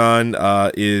 moving on.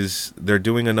 They're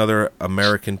doing another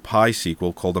American Pie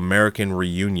sequel called American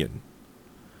Reunion.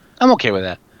 I'm okay with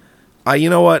that. You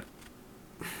know what?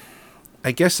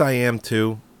 I guess I am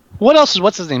too. What else is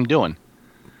what's his name doing?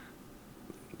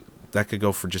 That could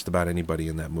go for just about anybody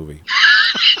in that movie.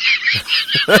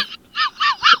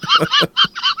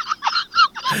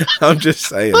 I'm just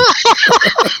saying.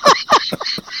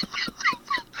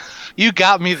 You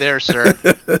got me there, sir.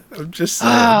 I'm just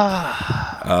saying.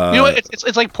 You know what?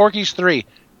 It's like Porky's 3.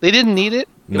 They didn't need it.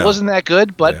 It No. wasn't that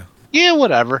good, but Yeah. yeah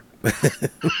whatever.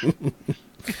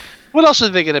 What else are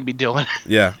they going to be doing?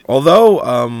 Yeah.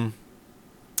 Although,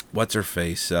 what's her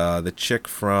face? The chick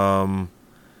from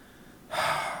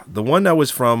the one that was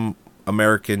from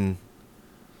American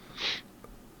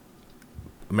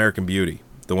Beauty,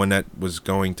 the one that was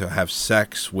going to have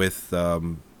sex with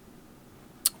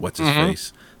what's his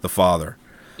face, the father.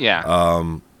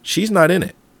 Yeah. She's not in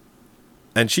it,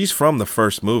 and she's from the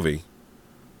first movie.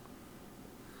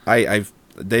 I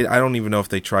don't even know if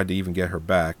they tried to even get her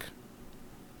back.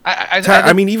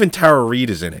 I mean, even Tara Reid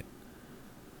is in it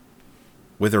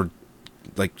with her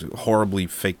like horribly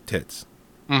fake tits.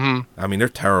 Mm-hmm. I mean, they're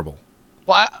terrible.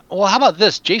 Well, how about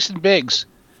this? Jason Biggs.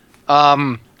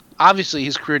 Obviously,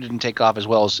 his career didn't take off as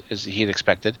well as he had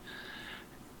expected.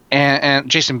 And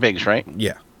Jason Biggs, right?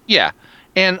 Yeah. Yeah.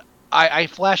 And I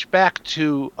flash back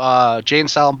to Jay and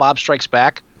Silent Bob Strikes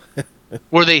Back,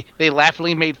 where they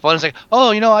laughingly made fun. It's like, oh,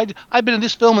 I've been in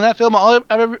this film and that film.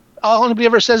 All anybody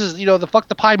ever says is, the Fuck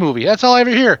the Pie movie. That's all I ever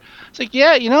hear. It's like,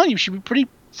 yeah, you should be pretty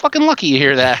fucking lucky you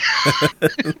hear that.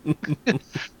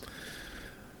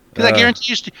 Because I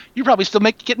guarantee you probably still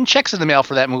getting checks in the mail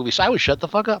for that movie. So I would shut the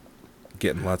fuck up.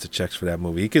 Getting lots of checks for that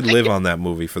movie. He could live on that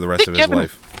movie for the rest of his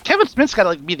life. Kevin Smith's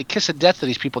got to be the kiss of death to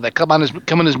these people that come in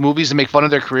his movies and make fun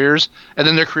of their careers, and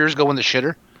then their careers go in the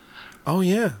shitter. Oh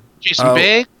yeah. Jason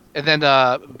Biggs, and then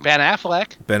Ben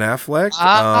Affleck. Ben Affleck.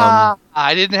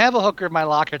 I didn't have a hooker in my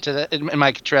locker in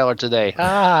my trailer today.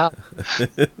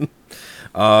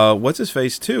 What's his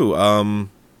face too?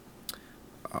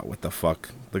 What the fuck?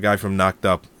 the guy from Knocked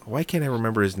Up. Why can't I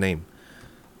remember his name?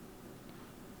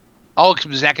 Oh,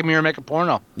 Zack and Miri make a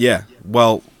porno. Yeah.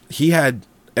 Well, he had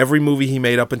every movie he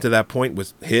made up until that point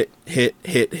was hit,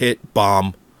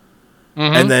 bomb.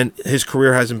 Mm-hmm. And then his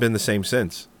career hasn't been the same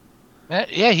since. Yeah,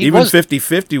 he Even was.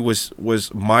 50-50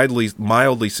 was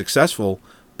mildly successful,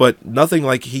 but nothing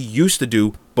like he used to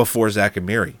do before Zack and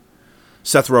Miri.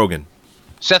 Seth Rogen.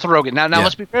 Now, Yeah.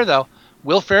 let's be fair though.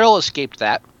 Will Ferrell escaped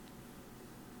that,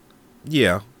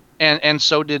 Yeah. and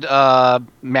so did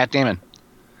Matt Damon.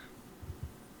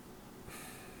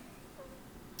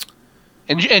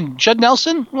 And Judd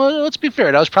Nelson. Well, let's be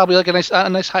fair. That was probably like a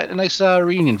nice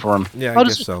reunion for him. Yeah, I Oh,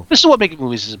 guess this, so. This is what making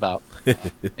movies is about.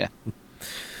 Yeah.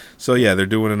 So yeah, they're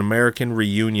doing an American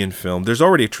reunion film. There's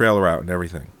already a trailer out and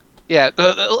everything. Yeah.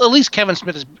 At least Kevin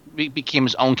Smith became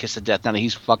his own kiss of death now that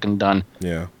he's fucking done.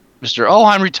 Yeah. Mr. Oh,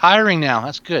 I'm retiring now.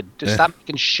 That's good. Just stop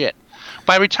making shit.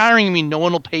 By retiring, you mean no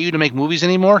one will pay you to make movies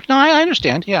anymore? No, I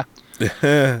understand. Yeah.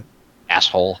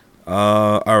 Asshole.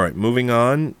 All right, moving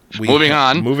on. Moving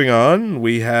on.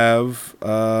 We have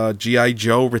G.I.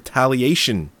 Joe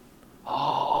Retaliation.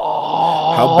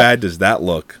 Oh. How bad does that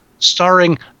look?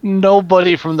 Starring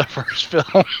nobody from the first film.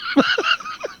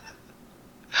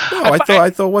 No, I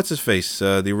thought what's his face,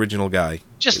 the original guy.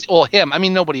 Just him. I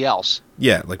mean, nobody else.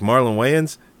 Yeah, like Marlon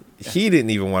Wayans. He didn't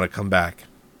even want to come back.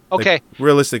 Okay. Like,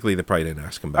 realistically, they probably didn't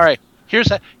ask him back. All right. Here.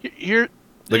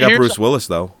 They got Bruce Willis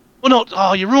though. Well, no.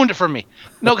 Oh, you ruined it for me.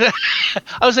 No,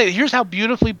 I was saying, here's how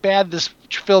beautifully bad this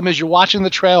film is. You're watching the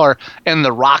trailer, and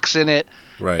The Rock's in it.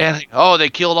 Right. And they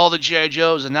killed all the G.I.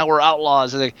 Joes, and now we're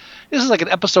outlaws. And this is like an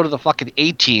episode of the fucking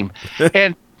A-Team.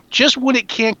 And just when it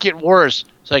can't get worse,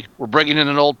 it's like, we're bringing in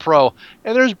an old pro.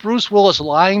 And there's Bruce Willis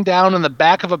lying down in the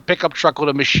back of a pickup truck with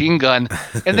a machine gun.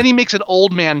 And then he makes an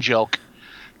old man joke.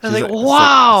 I was like,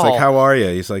 wow. It's like, how are you?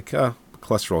 He's like,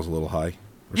 cholesterol's a little high.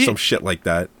 Or some shit like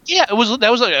that. Yeah, that was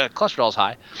like cholesterol's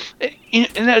high.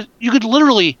 And you could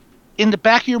literally, in the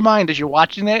back of your mind as you're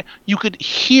watching that, you could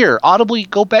hear audibly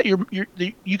go back you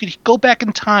could go back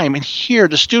in time and hear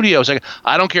the studio. It's like,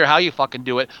 I don't care how you fucking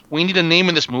do it. We need a name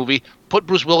in this movie. Put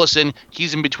Bruce Willis in.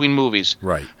 He's in between movies.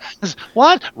 Right.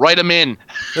 What? Write him in.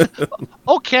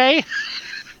 Okay.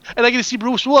 And I get to see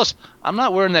Bruce Willis. I'm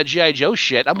not wearing that G.I. Joe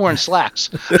shit. I'm wearing slacks.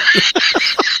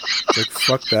 Like,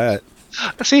 fuck that.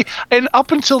 See, and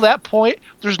up until that point,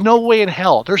 there's no way in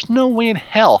hell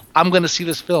I'm going to see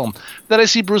this film. Then I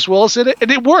see Bruce Willis in it,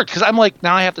 and it worked, because I'm like,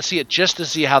 now I have to see it just to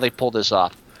see how they pull this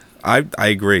off. I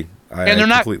agree. And they're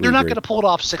not going to pull it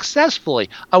off successfully.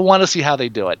 I want to see how they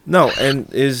do it. No, and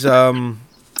is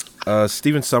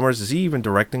Steven Sommers, is he even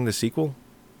directing the sequel?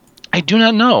 I do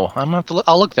not know.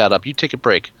 I'll look that up. You take a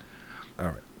break. All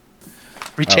right.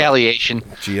 Retaliation.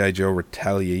 G.I. Joe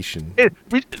Retaliation.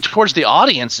 Towards the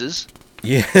audiences.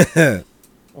 Yeah.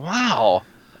 Wow.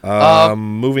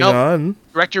 Moving on.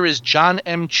 Director is John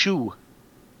M. Chu,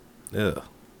 Ugh.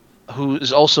 who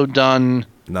has also done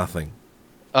Nothing.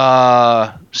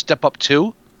 Step Up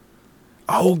 2.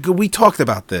 Oh, we talked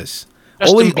about this.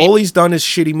 Justin All he's done is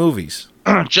shitty movies.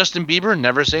 Justin Bieber,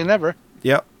 Never Say Never.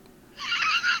 Yep.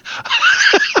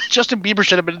 Justin Bieber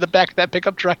should have been in the back of that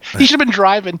pickup truck. He should have been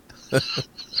driving.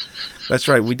 That's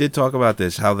right. We did talk about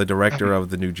this, how the director of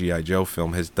the new G.I. Joe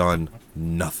film has done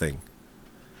nothing.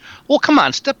 Well, come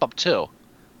on, Step Up 2.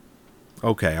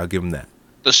 Okay, I'll give him that.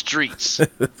 The Streets.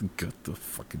 Good, the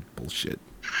fucking bullshit.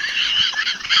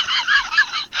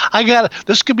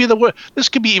 This could be the worst. This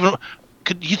could be even.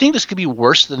 You think this could be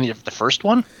worse than the first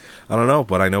one? I don't know,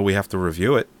 but I know we have to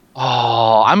review it.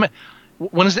 Oh,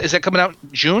 when is that coming out?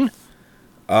 June?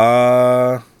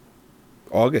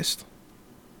 August.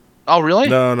 Oh, really?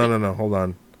 No. Hold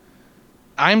on.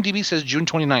 IMDb says June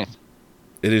 29th.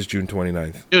 It is June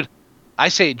 29th. Dude, I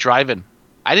say drive-in.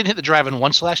 I didn't hit the drive-in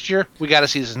once last year. We got to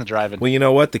see this in the drive-in. Well, you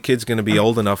know what? The kid's going to be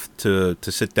old enough to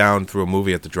sit down through a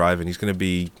movie at the drive-in. He's going to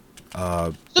be...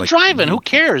 It's a drive-in. Who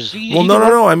cares?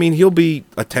 No. I mean, he'll be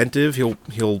attentive.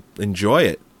 He'll enjoy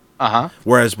it. Uh-huh.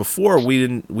 Whereas before, we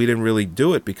didn't really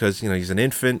do it because, he's an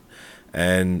infant,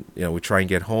 and, we try and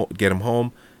get him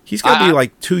home. He's going to be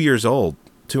like 2 years old,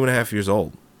 2.5 years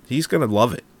old. He's going to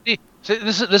love it. See,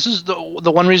 this is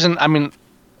the one reason,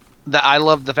 that I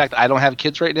love the fact that I don't have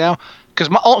kids right now. Because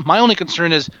my only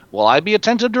concern is, will I be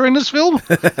attentive during this film?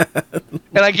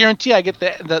 And I guarantee I get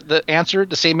the answer,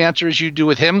 the same answer as you do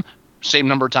with him, same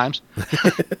number of times.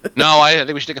 No, I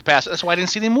think we should take a pass. That's why I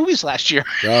didn't see any movies last year.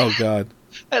 Oh, God.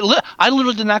 I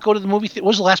literally did not go to the movie theater. What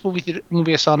was the last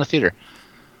movie I saw in the theater?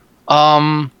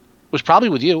 Was probably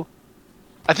with you.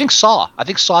 I think Saw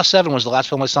 7 was the last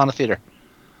film I saw in the theater.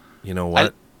 You know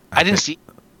what? I didn't see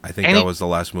I think that was the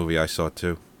last movie I saw,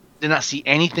 too. Did not see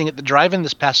anything at the drive-in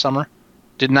this past summer.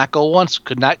 Did not go once.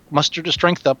 Could not muster the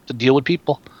strength up to deal with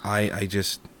people. I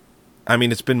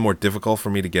mean, it's been more difficult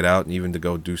for me to get out and even to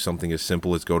go do something as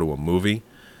simple as go to a movie,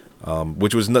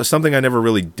 which was something I never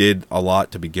really did a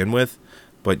lot to begin with.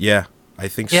 But yeah, I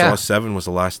think Saw 7 was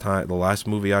the last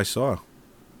movie I saw.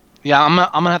 Yeah, I'm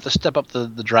gonna have to step up the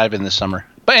drive-in this summer.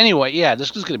 But anyway, yeah,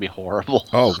 this is gonna be horrible.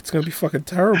 Oh, it's gonna be fucking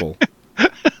terrible.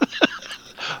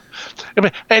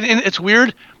 And it's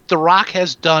weird. The Rock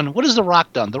has done. What has The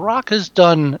Rock done? The Rock has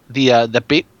done the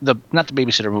not the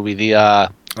Babysitter movie.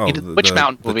 The Witch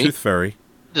Mountain movie. The Tooth Fairy.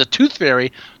 The Tooth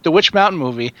Fairy. The Witch Mountain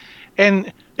movie.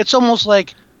 And it's almost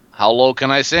like, how low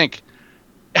can I sink?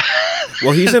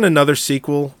 Well, he's in another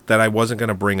sequel that I wasn't going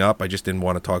to bring up. I just didn't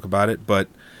want to talk about it. But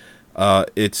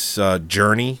it's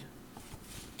Journey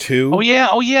 2. Oh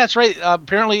yeah, that's right.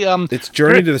 Apparently, it's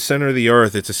Journey to the Center of the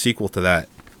Earth. It's a sequel to that.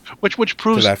 Which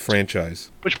proves to that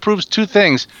franchise. Which proves two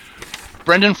things: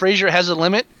 Brendan Fraser has a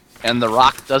limit, and The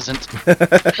Rock doesn't.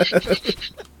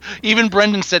 Even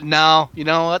Brendan said, "No, you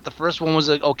know what? The first one was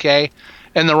okay,"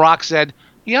 and The Rock said,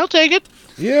 "Yeah, I'll take it."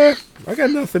 Yeah, I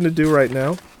got nothing to do right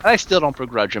now. I still don't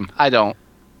begrudge him. I don't.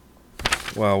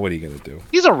 Well, what are you gonna do?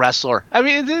 He's a wrestler. I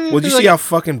mean, well, did you see how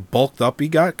fucking bulked up he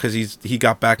got? Because he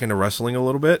got back into wrestling a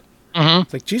little bit. Mm-hmm.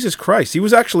 It's like, Jesus Christ, he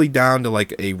was actually down to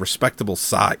like a respectable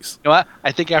size. You know what?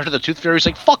 I think after the Tooth Fairy, he's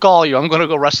like, "Fuck all you! I'm gonna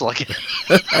go wrestle again."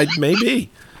 Maybe.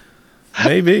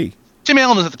 Tim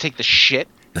Allen doesn't have to take the shit.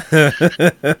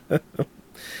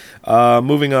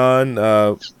 Moving on.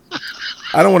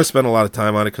 I don't want to spend a lot of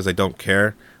time on it because I don't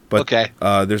care. But okay.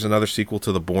 There's another sequel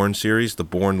to the Bourne series, The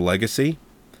Bourne Legacy.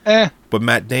 But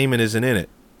Matt Damon isn't in it.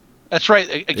 That's right.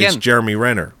 Again, it's Jeremy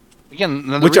Renner.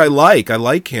 Again, which I like. I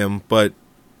like him, but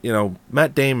you know,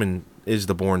 Matt Damon is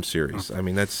the Bourne series. I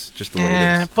mean, that's just the way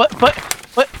it is.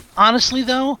 But honestly,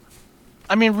 though,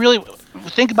 I mean, really,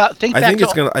 think back. I think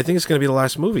it's gonna be the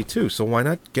last movie too. So why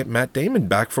not get Matt Damon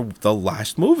back for the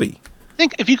last movie?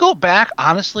 Think if you go back,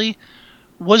 honestly,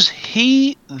 was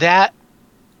he the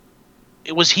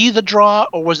draw,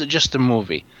 or was it just the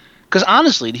movie? Because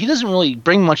honestly, he doesn't really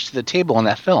bring much to the table in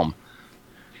that film.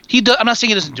 I'm not saying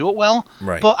he doesn't do it well,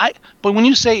 right? But when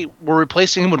you say we're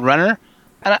replacing him with Renner,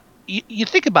 and you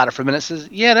think about it for a minute, it says,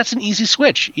 yeah, that's an easy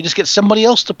switch. You just get somebody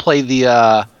else to play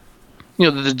the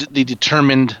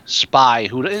determined spy.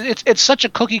 It's such a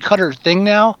cookie cutter thing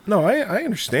now. No, I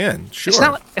understand.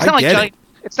 Sure,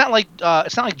 it's not like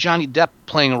Johnny Depp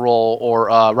playing a role or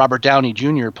Robert Downey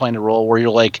Jr. playing a role where you're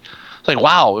like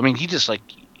wow. I mean, he just like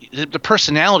the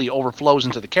personality overflows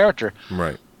into the character.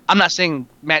 Right. I'm not saying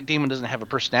Matt Damon doesn't have a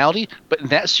personality, but in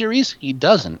that series, he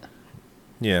doesn't.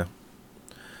 Yeah.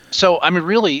 So, I mean,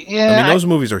 really, yeah. I mean, those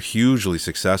movies are hugely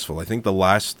successful. I think the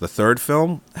third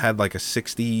film had like a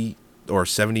 $60 or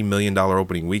 $70 million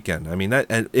opening weekend. I mean, that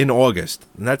in August,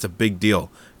 and that's a big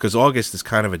deal because August is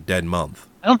kind of a dead month.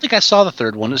 I don't think I saw the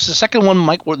third one. Is the second one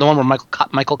the one where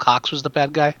Michael Cox was the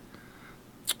bad guy?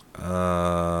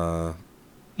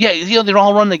 Yeah, they're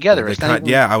all run together.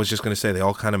 I was just going to say they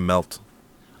all kind of melt.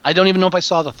 I don't even know if I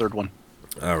saw the third one.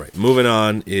 All right, moving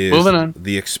on. The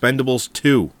Expendables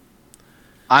 2.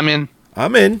 I'm in.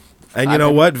 And you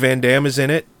know what? Van Damme is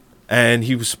in it, and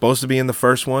he was supposed to be in the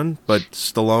first one, but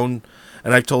Stallone,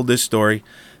 and I've told this story,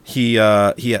 he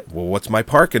had, well, what's my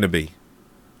part going to be?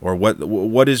 Or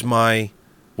what is my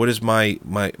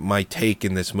take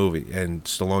in this movie? And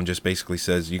Stallone just basically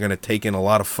says, you're going to take in a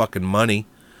lot of fucking money.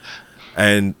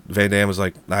 And Van Damme was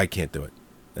like, I can't do it.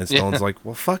 And Stallone's like,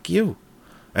 well, fuck you.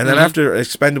 And then after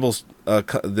Expendables,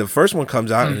 the first one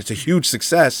comes out and it's a huge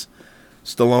success,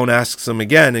 Stallone asks him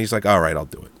again, and he's like, all right, I'll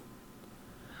do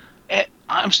it.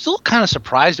 I'm still kind of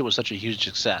surprised it was such a huge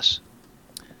success.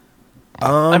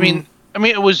 I mean,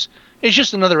 it's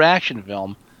just another action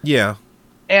film. Yeah.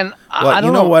 And well, I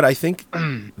don't know what? I think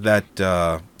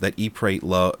that Eat, Pray,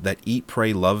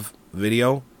 Love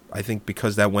video, I think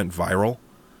because that went viral.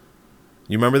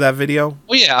 You remember that video?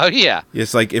 Oh, yeah.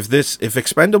 It's like if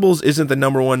Expendables isn't the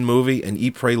number one movie and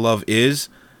Eat, Pray, Love is,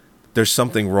 there's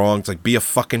something wrong. It's like, be a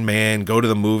fucking man, go to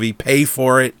the movie, pay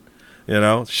for it,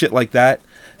 shit like that.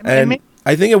 And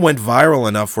I think it went viral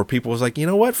enough where people was like, you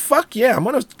know what? Fuck yeah, I'm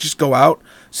going to just go out,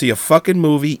 see a fucking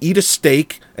movie, eat a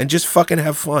steak, and just fucking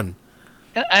have fun.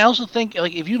 And I also think,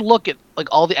 like, if you look at like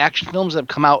all the action films that have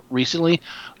come out recently,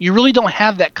 you really don't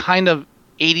have that kind of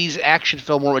 80s action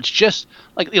film where it's just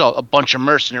like, a bunch of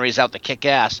mercenaries out to kick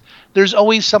ass. There's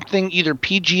always something either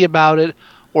PG about it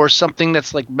or something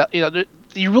that's like,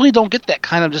 you really don't get that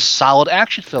kind of just solid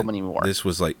action film anymore. This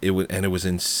was like it was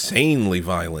insanely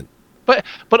violent.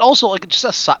 But also like it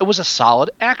was a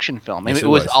solid action film. I mean, it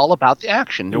was all about the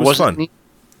action. It was fun.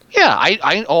 Yeah,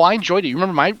 I enjoyed it. You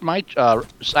remember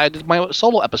I did my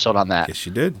solo episode on that. Yes,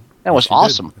 you did. That was Yes, you did.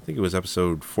 awesome. I think it was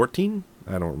episode 14.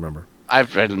 I don't remember.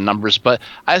 I've read the numbers, but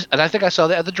I think I saw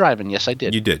that at the drive-in. Yes, I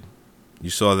did. You did. You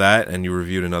saw that, and you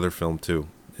reviewed another film too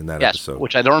in that Yes, episode.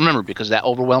 which I don't remember because that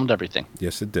overwhelmed everything.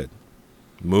 Yes, it did.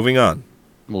 Moving on.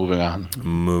 Moving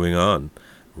on.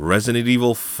 Resident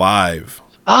Evil 5.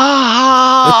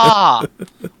 Ah!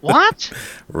 What?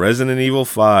 Resident Evil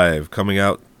 5 coming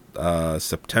out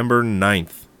September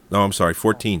 9th. No, I'm sorry,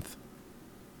 14th.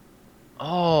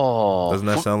 Oh. Doesn't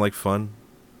that sound like fun?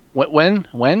 When?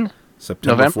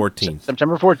 September November? 14th.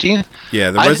 September 14th?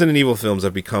 Yeah, the I- Resident Evil films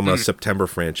have become a September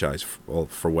franchise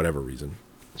for whatever reason.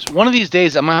 So one of these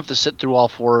days, I'm going to have to sit through all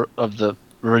 4 of the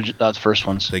first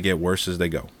ones. They get worse as they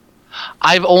go.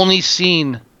 I've only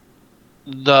seen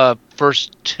the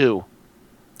first 2.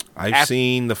 I've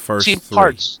seen the first Seen 3.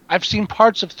 parts. I've seen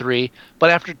parts of 3, but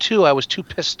after 2, I was too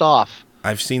pissed off.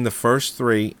 I've seen the first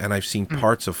 3, and I've seen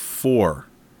parts of 4.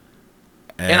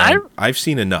 And I've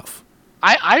seen enough.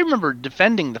 I remember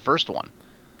defending the first one.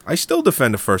 I still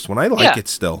defend the first one. I like it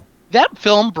still. That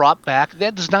film brought back,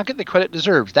 that does not get the credit it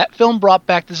deserves. That film brought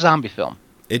back the zombie film.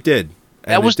 It did.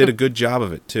 That And was it did the- a good job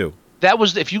of it, too. That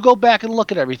was, if you go back and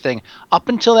look at everything, up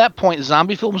until that point,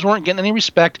 zombie films weren't getting any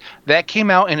respect. That came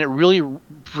out and it really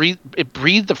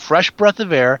breathed a fresh breath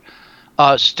of air,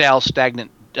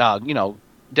 stagnant,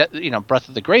 breath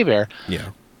of the grave air, Yeah.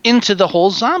 into the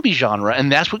whole zombie genre,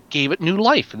 and that's what gave it new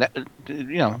life. And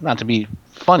that, not to be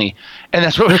funny, and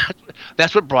that's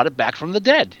what brought it back from the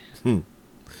dead.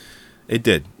 It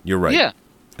did. You're right. Yeah,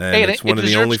 And Hey, it's it one of the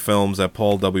deserves- only films that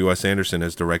Paul W.S. Anderson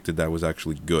has directed that was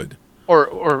actually good.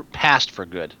 or passed for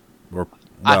good. Or,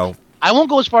 well, I won't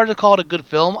go as far as to call it a good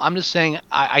film. I'm just saying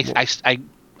I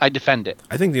defend it.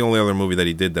 I think the only other movie that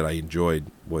he did that I enjoyed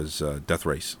was Death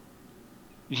Race.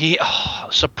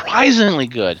 Surprisingly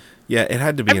good. Yeah, it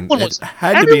had to be Everyone it was-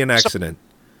 had to be an everyone was- accident.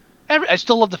 I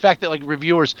still love the fact that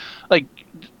reviewers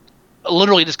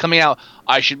literally just coming out.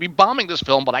 I should be bombing this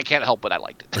film, but I can't help it. I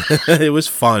liked it. It was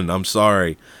fun. I'm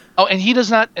sorry. Oh, and he does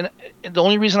not. And the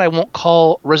only reason I won't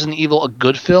call Resident Evil a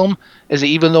good film is that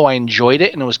even though I enjoyed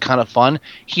it and it was kind of fun,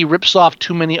 he rips off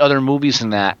too many other movies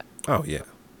in that, Oh yeah.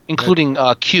 including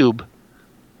Cube.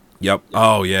 Yep.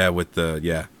 Oh yeah. With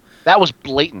the That was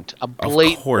blatant. A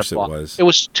blatant. course it rip-off. was. It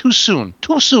was too soon.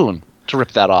 Too soon to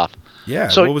rip that off. yeah.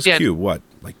 So, what was yeah. Q? What,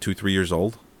 like 2-3 years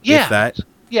old? Yeah. If that.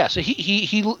 Yeah. So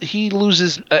he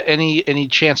loses any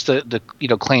chance to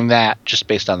claim that just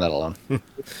based on that alone.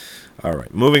 All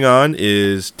right. Moving on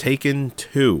is Taken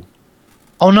 2.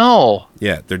 Oh no.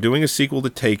 Yeah, they're doing a sequel to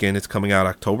Taken. It's coming out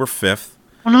October 5th.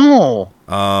 Oh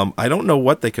no. I don't know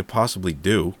what they could possibly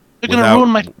do They're gonna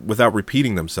ruin without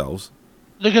repeating themselves.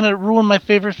 They're gonna ruin my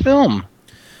favorite film.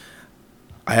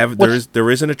 There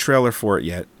isn't a trailer for it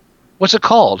yet. What's it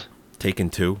called? Taken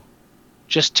 2.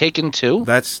 Just Taken 2?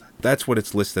 That's what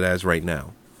it's listed as right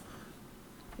now.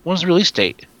 When's the release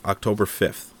date? October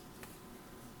 5th,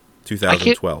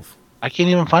 2012. I can't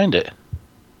even find it.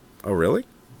 Oh, really?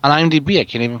 On IMDb, I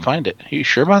can't even find it. Are you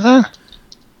sure about that?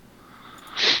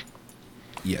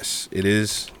 Yes, it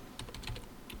is.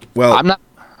 Well, I'm not.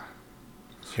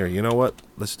 here, you know what?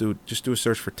 Let's just do a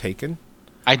search for Taken.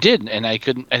 I did,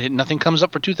 and nothing comes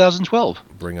up for 2012.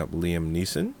 Bring up Liam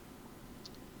Neeson.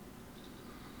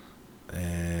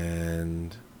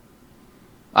 And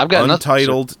I've got nothing.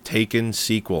 untitled Taken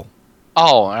sequel.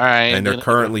 Oh, all right. And they're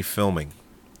currently filming.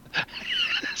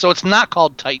 So it's not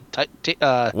called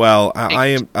Well,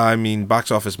 I mean,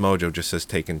 Box Office Mojo just says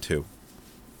Taken 2.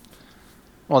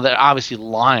 well, they're obviously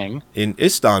lying. In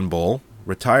Istanbul,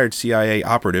 retired CIA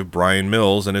operative Brian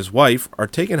Mills and his wife are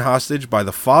taken hostage by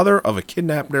the father of a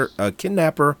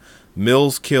kidnapper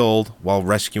Mills killed while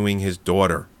rescuing his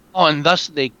daughter. Oh, and thus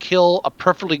they kill a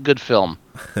perfectly good film.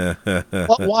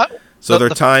 What? So they're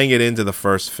tying it into the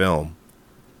first film.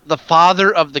 The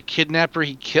father of the kidnapper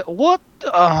he killed. What?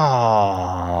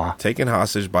 Oh. Taken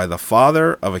hostage by the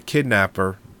father of a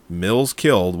kidnapper Mills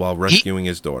killed while rescuing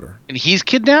his daughter. And he's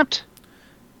kidnapped?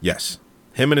 Yes.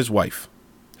 Him and his wife.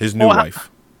 His new Oh, wife.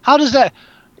 How does that?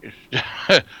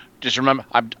 Just remember,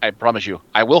 I promise you,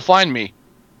 I will find me.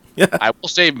 I will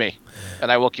save me,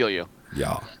 and I will kill you.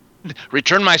 Yeah.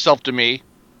 Return myself to me,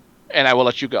 and I will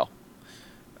let you go.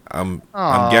 I'm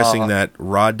guessing that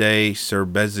Rade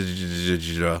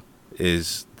Serbezija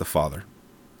is the father.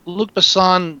 Luc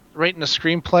Besson writing the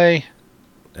screenplay.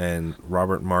 And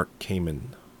Robert Mark Kamen.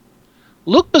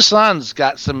 Luc Besson's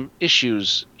got some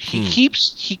issues. He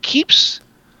keeps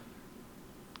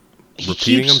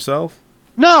Repeating himself?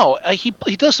 No, he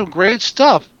does some great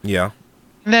stuff, Yeah.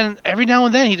 and then every now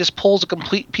and then he just pulls a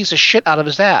complete piece of shit out of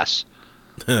his ass.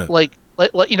 like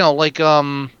like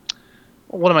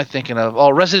what am I thinking of?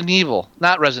 Oh, Resident Evil,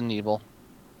 not Resident Evil.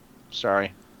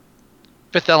 Sorry,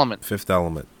 Fifth Element. Fifth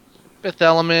Element. Fifth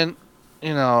Element.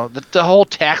 You know, the whole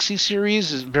Taxi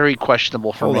series is very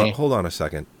questionable for me. Hold on a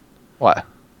second. What?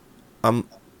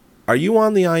 Are you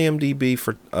on the IMDb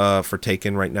for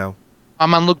Taken right now?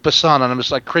 I'm on Luc Besson, and I'm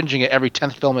just like cringing at every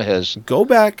 10th film of his. Go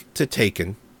back to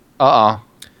Taken.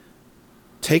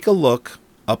 Take a look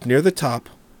up near the top.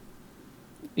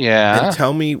 Yeah. And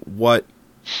tell me what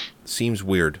seems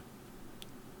weird.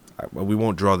 We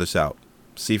won't draw this out.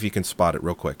 See if you can spot it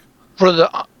real quick. For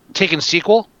the Taken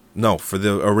sequel? No, for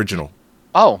the original.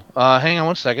 Oh, hang on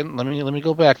one second. Let me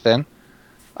go back then.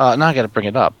 Now I got to bring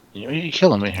it up. You're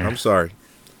killing me here. I'm sorry,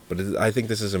 but I think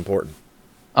this is important.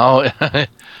 Oh,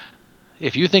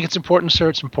 if you think it's important, sir,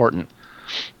 it's important.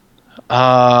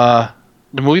 The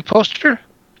movie poster?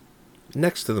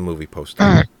 Next to the movie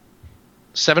poster.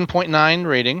 7.9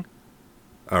 rating.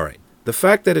 All right. The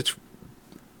fact that it's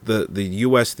the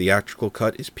U.S. theatrical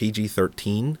cut is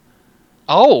PG-13.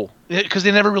 Oh, because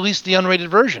they never released the unrated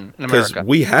version in America. Because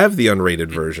we have the unrated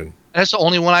version. That's the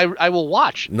only one I will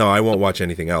watch. No, I won't watch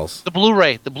anything else. The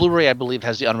Blu-ray, I believe,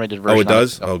 has the unrated version. Oh, it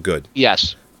does? Oh, good.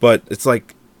 Yes. But it's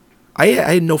like, I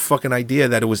had no fucking idea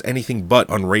that it was anything but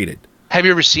unrated. Have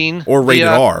you ever seen... Or rated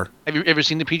R. Have you ever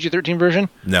seen the PG-13 version?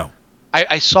 No.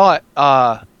 I saw it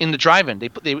in the drive-in.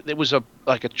 It was a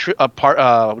part.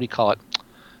 What do you call it?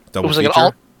 Double it was feature?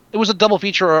 like it was a double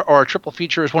feature or a triple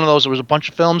feature. It was one of those. There was a bunch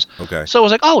of films. Okay. So I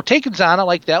was like, oh, Taken's on. I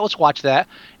like that. Let's watch that.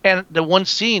 And the one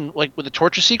scene, like with the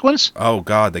torture sequence. Oh,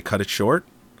 God. They cut it short?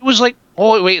 It was like,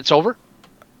 oh, wait, it's over?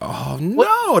 Oh,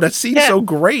 no. That scene's so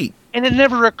great. And it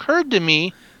never occurred to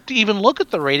me to even look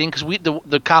at the rating because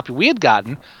the copy we had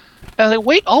gotten. And I was like,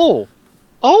 wait, oh.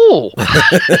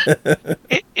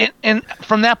 and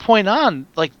from that point on,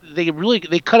 like they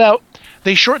cut out,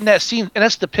 they shortened that scene, and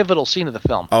that's the pivotal scene of the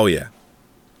film. Oh, yeah.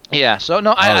 Yeah, so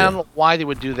no, I don't know why they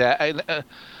would do that.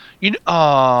 They're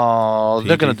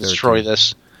going to destroy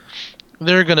this.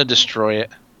 They're going to destroy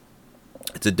it.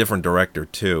 It's a different director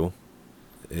too.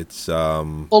 It's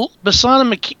well,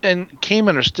 Besson and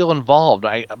Kamen are still involved.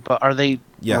 But are they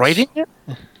writing it,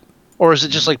 or is it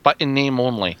just like in name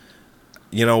only?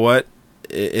 You know what?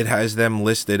 It has them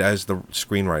listed as the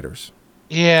screenwriters.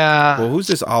 Yeah. Well, who's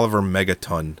this Oliver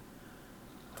Megaton?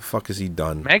 The fuck has he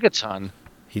done? Megaton.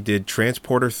 He did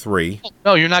Transporter 3.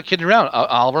 No, you're not kidding around.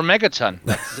 Oliver Megaton.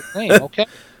 That's his name. Okay.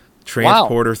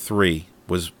 Transporter 3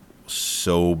 was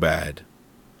so bad.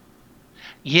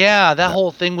 Yeah, that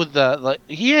whole thing with that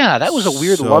was a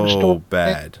weird love story. So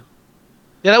bad.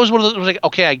 Yeah, that was one of those. It was like,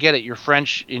 okay, I get it. You're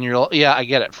French, and I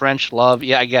get it. French love.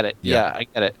 Yeah, I get it. Yeah, I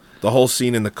get it. The whole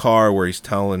scene in the car where he's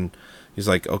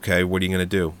like, okay, what are you gonna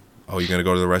do? Oh, you're gonna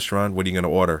go to the restaurant. What are you gonna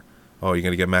order? Oh, you're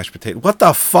gonna get mashed potato. What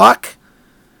the fuck?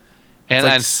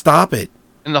 And stop it.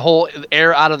 And the whole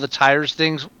air out of the tires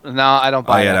things. No, I don't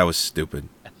buy it. Oh yeah, that was stupid.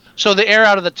 So the air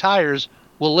out of the tires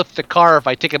will lift the car if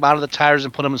I take him out of the tires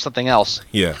and put him in something else.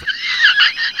 Yeah.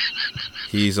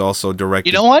 He's also directed.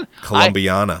 You know what?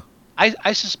 Columbiana.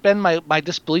 I suspend my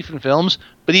disbelief in films,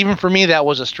 but even for me, that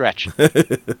was a stretch.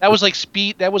 That was like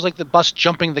Speed. That was like the bus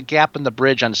jumping the gap in the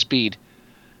bridge on Speed.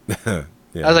 Yeah.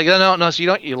 I was like, no. So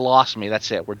you lost me. That's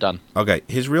it. We're done. Okay.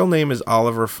 His real name is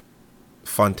Oliver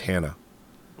Fontana.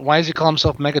 Why does he call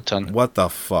himself Megaton? What the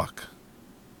fuck?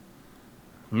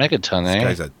 Megaton, This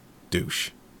guy's a douche.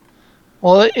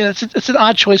 Well, it's an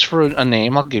odd choice for a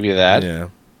name. I'll give you that. Yeah.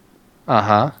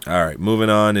 Uh-huh. All right. Moving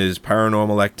on is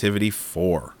Paranormal Activity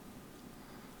 4.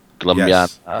 Columbiana.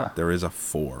 Yes, there is a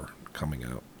 4 coming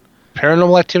out.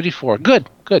 Paranormal Activity 4. Good.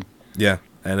 Yeah,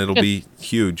 and it'll be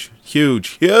huge.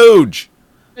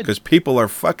 Because people are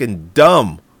fucking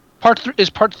dumb.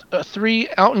 Is part 3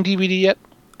 out in DVD yet?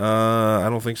 I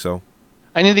don't think so.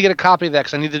 I need to get a copy of that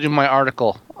because I need to do my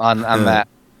article on that.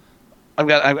 I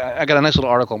got a nice little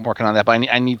article I'm working on that, but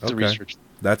I need to research.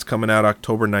 That's coming out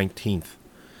October 19th.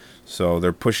 So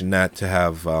they're pushing that to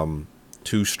have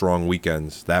 2 strong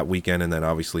weekends, that weekend and then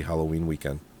obviously Halloween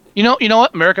weekend. You know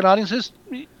what, American audiences,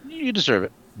 you deserve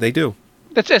it. They do.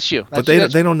 That's you. But they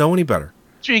don't know any better.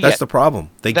 That's the problem.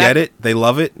 They get it, they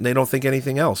love it, and they don't think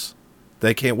anything else.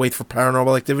 They can't wait for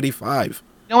Paranormal Activity 5.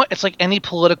 You know what? It's like any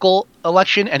political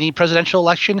election, any presidential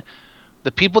election.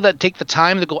 The people that take the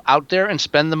time to go out there and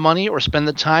spend the money or spend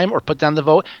the time or put down the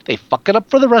vote, they fuck it up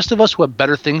for the rest of us who have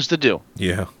better things to do.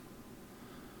 Yeah.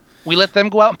 We let them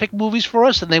go out and pick movies for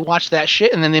us, and they watch that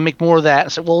shit, and then they make more of that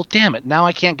and say, well, damn it, now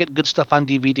I can't get good stuff on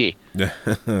DVD.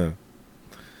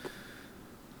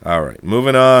 All right,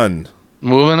 moving on.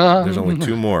 Moving on. There's only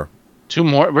 2 more. 2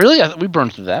 more. Really? We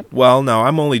burned through that. Well, no,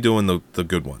 I'm only doing the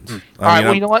good ones. All right,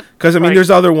 well, you know what? Because, Right.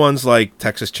 there's other ones like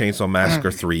Texas Chainsaw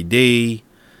Massacre 3D.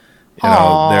 You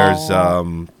know, there's...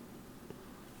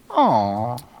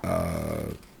 Aww.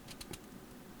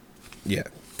 Yeah,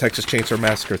 Texas Chainsaw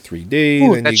Massacre 3D.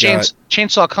 Ooh, then that you got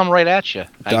chainsaw come right at you.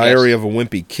 Diary of a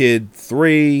Wimpy Kid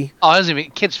 3. Oh, it doesn't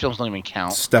even, kids' films don't even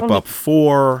count. Step Up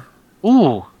 4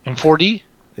 Ooh, in 4D?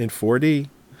 in 4D.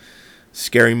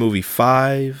 Scary Movie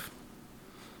 5.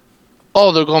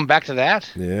 Oh, they're going back to that?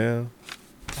 Yeah.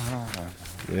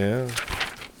 Yeah.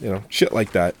 You know, shit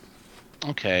like that.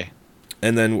 Okay.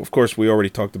 And then, of course, we already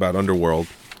talked about Underworld,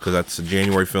 because that's a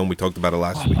January film. We talked about it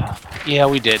last week. Yeah,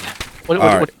 we did. What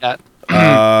All what that?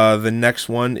 The next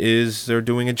one is they're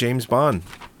doing a James Bond.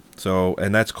 So,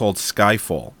 and that's called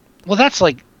Skyfall. Well, that's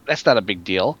not a big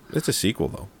deal. It's a sequel,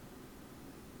 though.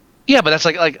 Yeah, but that's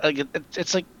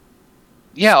it's like,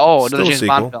 yeah. Oh, Still another a James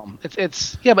sequel. Bond film.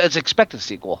 It's yeah, but it's expected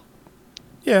sequel.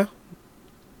 Yeah,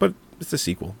 but it's a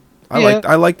sequel. Yeah.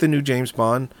 I like the new James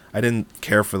Bond. I didn't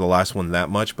care for the last one that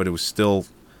much, but it was still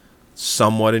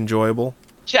somewhat enjoyable.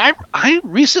 See, I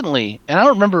recently, and I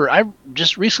don't remember, I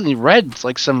just recently read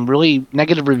like some really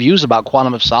negative reviews about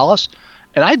Quantum of Solace,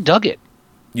 and I dug it.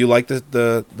 You like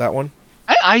the that one?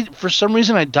 I for some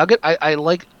reason I dug it. I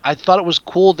thought it was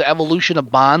cool, the evolution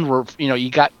of Bond, where you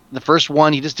got the first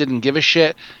one he just didn't give a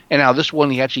shit, and now this one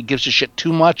he actually gives a shit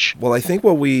too much. Well, I think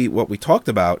what we talked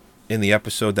about in the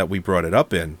episode that we brought it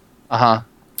up in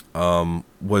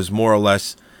was more or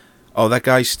less, oh, that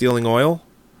guy's stealing oil.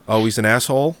 Oh, he's an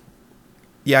asshole.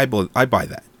 Yeah, I buy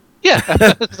that. Yeah,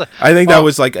 I think that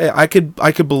was like I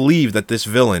could believe that this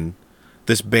villain,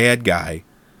 this bad guy,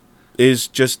 is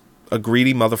just a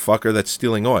greedy motherfucker that's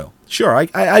stealing oil. Sure,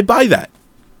 I buy that.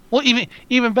 Well,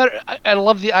 even better, I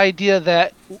love the idea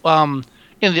that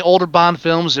in the older Bond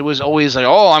films, it was always like,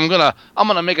 oh, I'm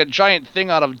gonna make a giant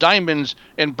thing out of diamonds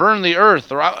and burn the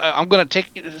earth, or I'm gonna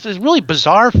take this really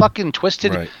bizarre, fucking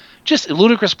twisted, Right. just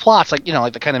ludicrous plots, like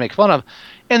like the kind of make fun of.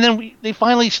 And then they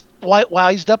finally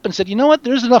wised up and said, you know what?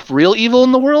 There's enough real evil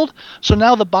in the world. So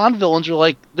now the Bond villains are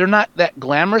like, they're not that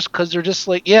glamorous because they're just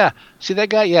like, yeah, see that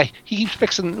guy? Yeah, he keeps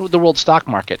fixing the world stock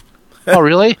market. Oh,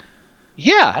 really?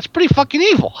 Yeah, that's pretty fucking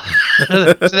evil.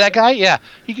 So that guy, yeah,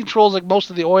 he controls like most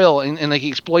of the oil and like he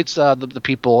exploits the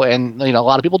people, and a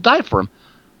lot of people die for him.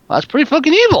 Well, that's pretty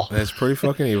fucking evil. That's pretty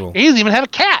fucking evil. He doesn't even have a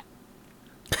cat.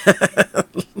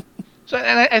 So,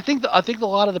 and I think a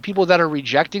lot of the people that are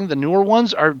rejecting the newer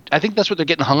ones I think that's what they're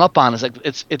getting hung up on. Is like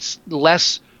it's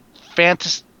less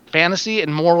fantasy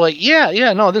and more like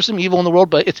no, there's some evil in the world,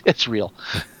 but it's real.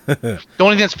 The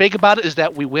only thing that's fake about it is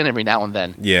that we win every now and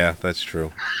then. Yeah, that's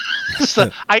true. So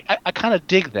I kind of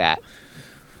dig that.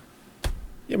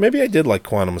 Yeah, maybe I did like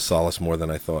Quantum of Solace more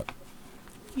than I thought.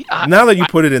 Now that you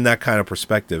put it in that kind of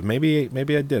perspective, maybe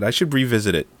I did. I should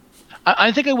revisit it.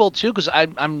 I think I will too, because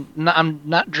I'm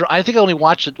not. I think I only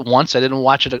watched it once. I didn't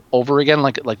watch it over again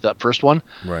like the first one.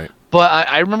 Right. But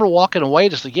I remember walking away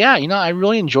just like, I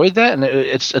really enjoyed that, and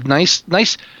it's a nice.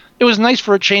 It was nice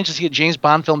for a change to see a James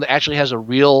Bond film that actually has a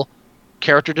real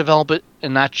character development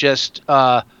and not just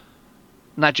your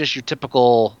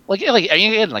typical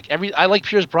I like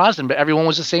Pierce Brosnan, but everyone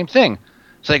was the same thing.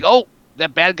 It's like, oh,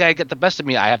 that bad guy got the best of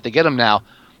me. I have to get him now.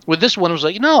 With this one, it was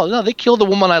like, no, they killed the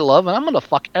woman I love, and I'm going to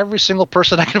fuck every single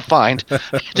person I can find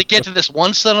to get to this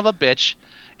one son of a bitch.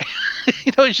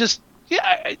 It's just,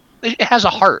 it has a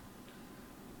heart.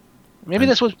 Maybe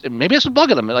that's what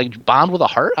bugging him. Like Bond with a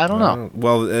heart? I don't know.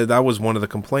 Well, that was one of the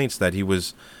complaints, that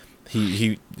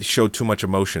he showed too much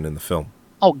emotion in the film.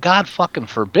 Oh, God fucking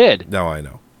forbid. No, I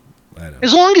know.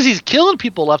 As long as he's killing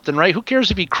people left and right, who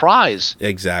cares if he cries?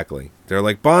 Exactly. They're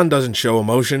like, Bond doesn't show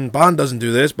emotion. Bond doesn't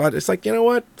do this. But it's like, you know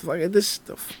what? Like, just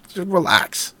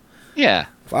relax. Yeah.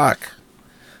 Fuck.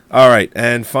 All right.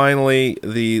 And finally,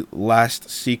 the last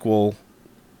sequel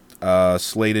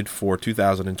slated for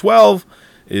 2012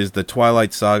 is the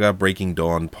Twilight Saga Breaking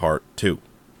Dawn Part 2.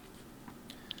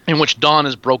 In which Dawn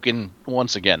is broken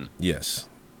once again. Yes.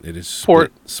 It is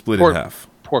split poor, in half.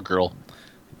 Poor girl.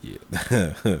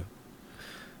 Yeah.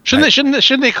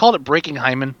 Shouldn't they call it Breaking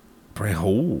Hyman?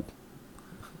 Oh.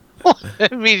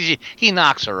 I mean, he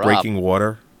knocks her Breaking up.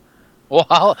 Water.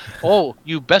 Wow. Oh,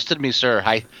 you bested me, sir.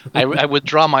 I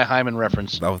withdraw my Hyman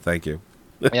reference. Oh, thank you.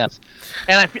 Yes.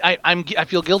 And I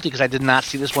feel guilty because I did not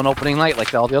see this one opening night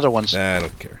like all the other ones. I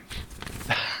don't care.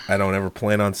 I don't ever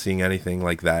plan on seeing anything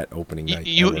like that opening night.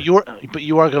 But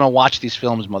you are going to watch these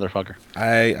films, motherfucker.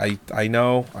 I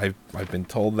know. I've been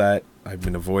told that. I've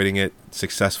been avoiding it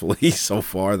successfully so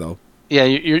far, though. Yeah,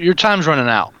 your time's running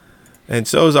out. And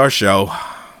so is our show.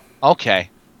 Okay.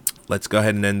 Let's go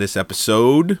ahead and end this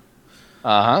episode.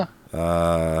 Uh-huh.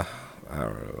 Okay.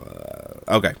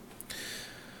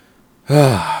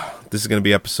 This is going to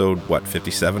be episode, what,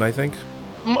 57, I think?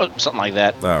 Something like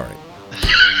that. All right.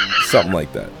 Something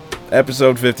like that.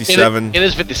 Episode 57. It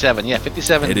is 57. Yeah,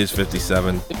 57. It is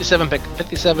 57. 57.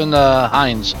 57.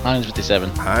 Heinz 57.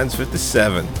 Heinz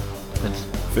 57. It's-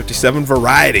 57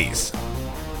 varieties.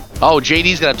 Oh,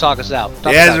 JD's gonna talk us out.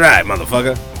 Talk Yeah, us that's out. right,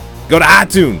 motherfucker. Go to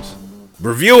iTunes.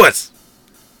 Review us.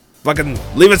 Fucking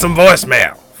leave us some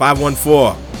voicemail.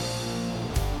 514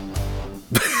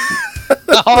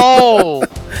 Oh.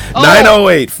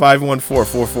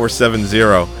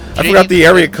 908-514-4470. I forgot the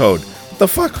area code. What the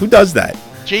fuck? Who does that?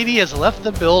 JD has left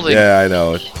the building. Yeah, I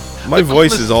know. My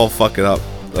voice is all fucking up.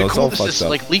 The It's all coolness fucked just up.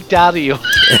 like leaked out of you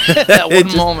at It one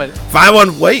just- moment.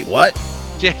 51. Wait, what?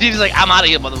 JD's like, I'm out of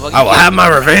here, motherfucker. I will have my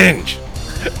revenge.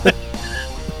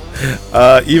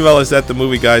 Email us at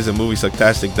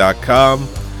themovieguys@moviesucktastic.com.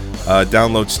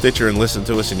 Download Stitcher and listen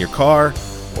to us in your car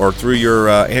or through your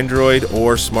Android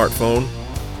or smartphone.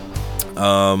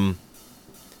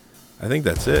 I think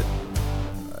that's it.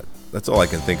 That's all I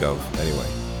can think of, anyway.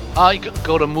 You can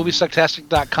go to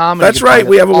moviesucktastic.com. and That's you can right. find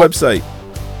We us have a all- website.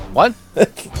 What?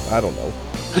 I don't know.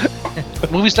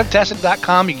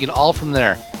 Moviesucktastic.com. You can get all from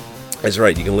there. That's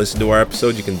right. You can listen to our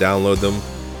episodes. You can download them.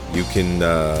 You can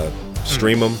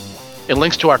stream them. It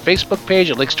links to our Facebook page.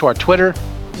 It links to our Twitter.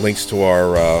 Links to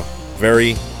our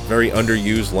very, very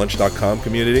underused lunch.com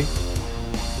community.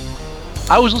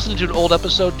 I was listening to an old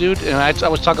episode, dude, and I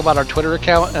was talking about our Twitter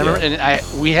account, and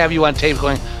we have you on tape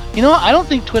going, you know what? I don't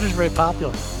think Twitter's very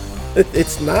popular.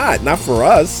 It's not for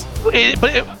us.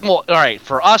 Well, all right,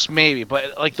 for us maybe,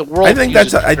 but like the world. I think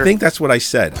uses that's Twitter. what I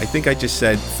said. I think I just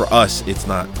said for us, it's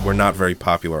not. We're not very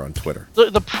popular on Twitter.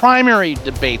 The primary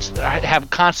debates have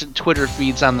constant Twitter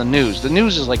feeds on the news. The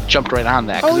news is like jumped right on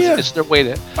that. 'cause Oh, yeah. it's their way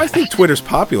to. I think Twitter's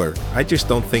popular. I just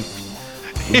don't think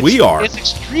we are. It's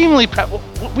extremely.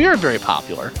 We are very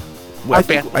popular. I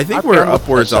think our we're bandwidth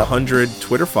upwards goes up. 100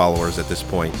 Twitter followers at this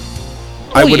point.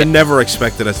 Oh, I would have yeah. never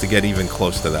expected us to get even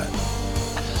close to that.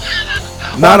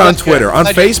 Not on that's Twitter. good. On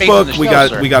I just paid for the Facebook, we show, got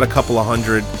sir. we got a couple of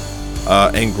hundred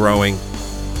and growing.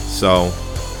 So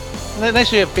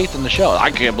Nice you have faith in the show.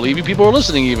 I can't believe you people are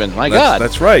listening. Even my God,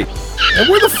 that's right. And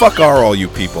where the fuck are all you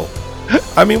people?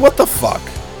 I mean, what the fuck?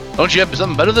 don't you have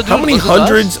something better to do? How many than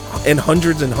listen to us?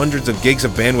 hundreds and hundreds of gigs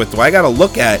of bandwidth do I got to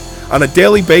look at on a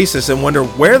daily basis and wonder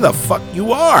where the fuck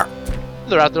you are?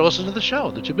 They're out there listening to the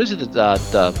show. They're too busy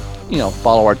to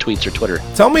follow our tweets or Twitter.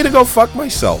 Tell me to go fuck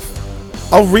myself.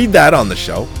 I'll read that on the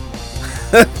show.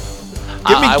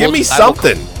 Give me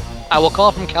something. I will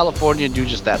call from California and do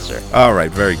just that, sir. All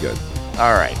right, very good.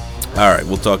 All right. All right,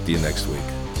 we'll talk to you next week.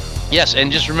 Yes,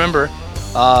 and just remember,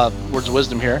 words of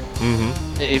wisdom here.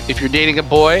 Mm-hmm. If you're dating a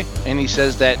boy and he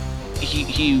says that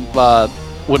he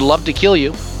would love to kill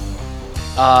you,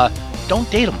 don't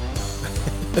date him.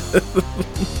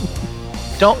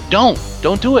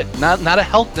 Don't do it. That's not a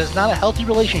healthy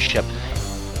relationship.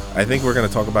 I think we're going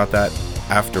to talk about that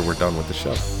after we're done with the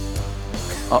show.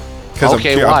 Oh, Because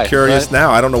okay, I'm why? curious What?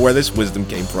 now. I don't know where this wisdom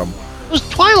came from. It was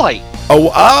Twilight.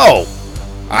 Oh!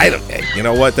 I don't. Hey, you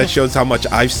know what? That shows how much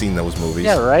I've seen those movies.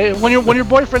 Yeah, right. When your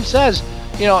boyfriend says,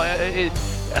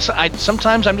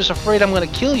 sometimes I'm just afraid I'm going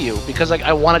to kill you because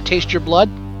I want to taste your blood.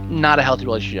 Not a healthy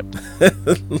relationship.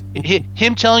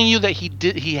 Him telling you that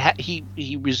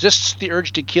he resists the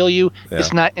urge to kill you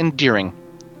is not endearing.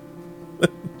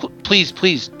 Please,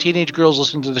 teenage girls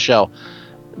listening to the show,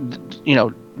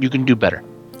 you can do better.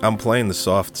 I'm playing the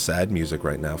soft, sad music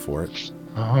right now for it.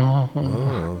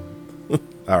 Oh.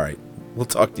 All right. We'll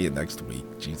talk to you next week.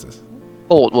 Jesus.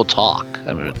 Oh, we'll talk.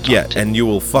 I mean, we'll talk Yeah, to- and you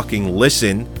will fucking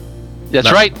listen. that's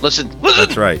No. right. Listen.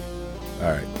 That's right.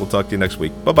 All right. We'll talk to you next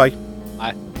week. Bye-bye.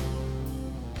 Bye.